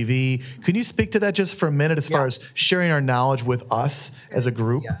 TV. Can you speak to that just for a minute as far as sharing our knowledge with us as a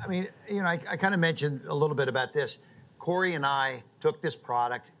group? Yeah, I mean, you know, I kind of mentioned a little bit about this. Corey and I took this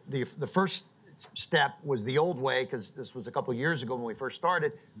product. The first step was the old way, because this was a couple of years ago when we first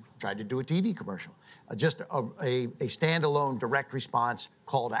started, tried to do a TV commercial. Just a standalone direct response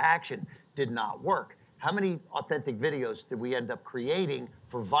call to action did not work. How many authentic videos did we end up creating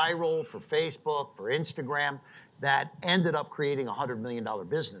for viral, for Facebook, for Instagram, that ended up creating a $100 million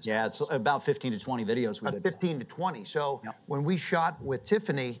business? Yeah, it's about 15 to 20 videos we did. 15 to 20. So when we shot with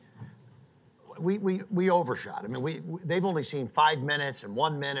Tiffany, we overshot. I mean, they've only seen 5 minutes and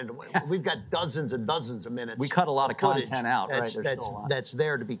 1 minute. We've got dozens and dozens of minutes. We cut a lot of content out, that's, right? That's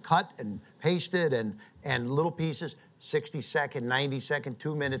there to be cut and pasted and little pieces, 60-second, 90-second,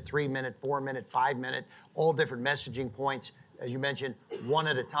 2-minute, 3-minute, 4-minute, 5-minute, all different messaging points. As you mentioned, one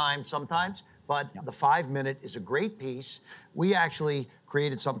at a time sometimes, but the 5-minute is a great piece. We actually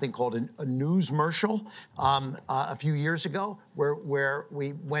created something called a newsmercial a few years ago, where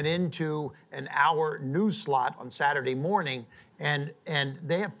we went into an hour news slot on Saturday morning, and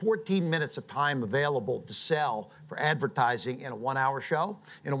they have 14 minutes of time available to sell for advertising in a 1-hour show,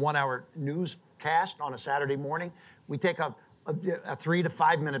 in a 1-hour newscast on a Saturday morning. We take a 3 to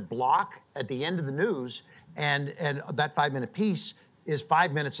 5 minute block at the end of the news, and that 5-minute piece is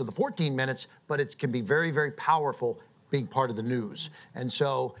 5 minutes of the 14 minutes, but it can be very, very powerful being part of the news. And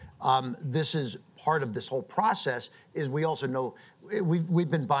so this is part of this whole process. Is we also know we've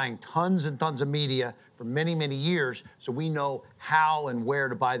been buying tons and tons of media for many, many years, so we know how and where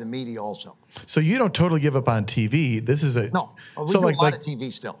to buy the media also. So you don't totally give up on TV. This is a no. We do a lot of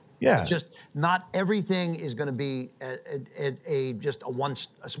TV still. Yeah. It's just not everything is going to be just a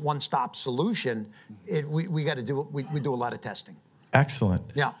one-stop solution. We got to do we do a lot of testing. Excellent.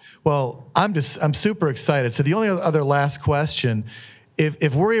 Yeah. Well, I'm super excited. So the only other last question,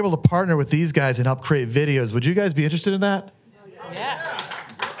 if we're able to partner with these guys and help create videos, would you guys be interested in that? Yeah.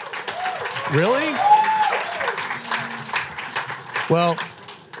 Really? Well,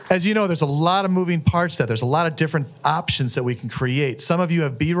 as you know, there's a lot of moving parts there. There's a lot of different options that we can create. Some of you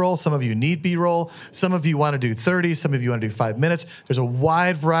have B-roll, some of you need B-roll, some of you want to do 30, some of you want to do 5 minutes. There's a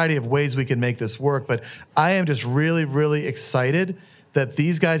wide variety of ways we can make this work, but I am just really, really excited that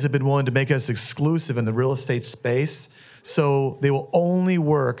these guys have been willing to make us exclusive in the real estate space, so they will only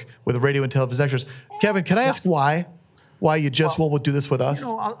work with radio and television extras. Kevin, can I ask why you just will do this with us? You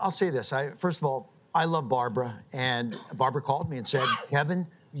know, I'll say this. First of all, I love Barbara, and Barbara called me and said, Kevin,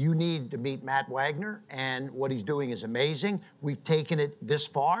 you need to meet Matt Wagner, and what he's doing is amazing. We've taken it this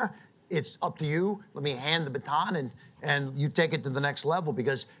far. It's up to you. Let me hand the baton, and you take it to the next level,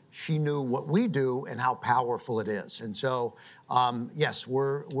 because she knew what we do and how powerful it is. And so, yes,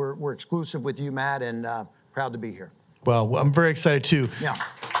 we're exclusive with you, Matt, and proud to be here. Well, I'm very excited too. Yeah.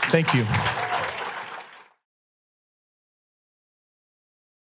 Thank you.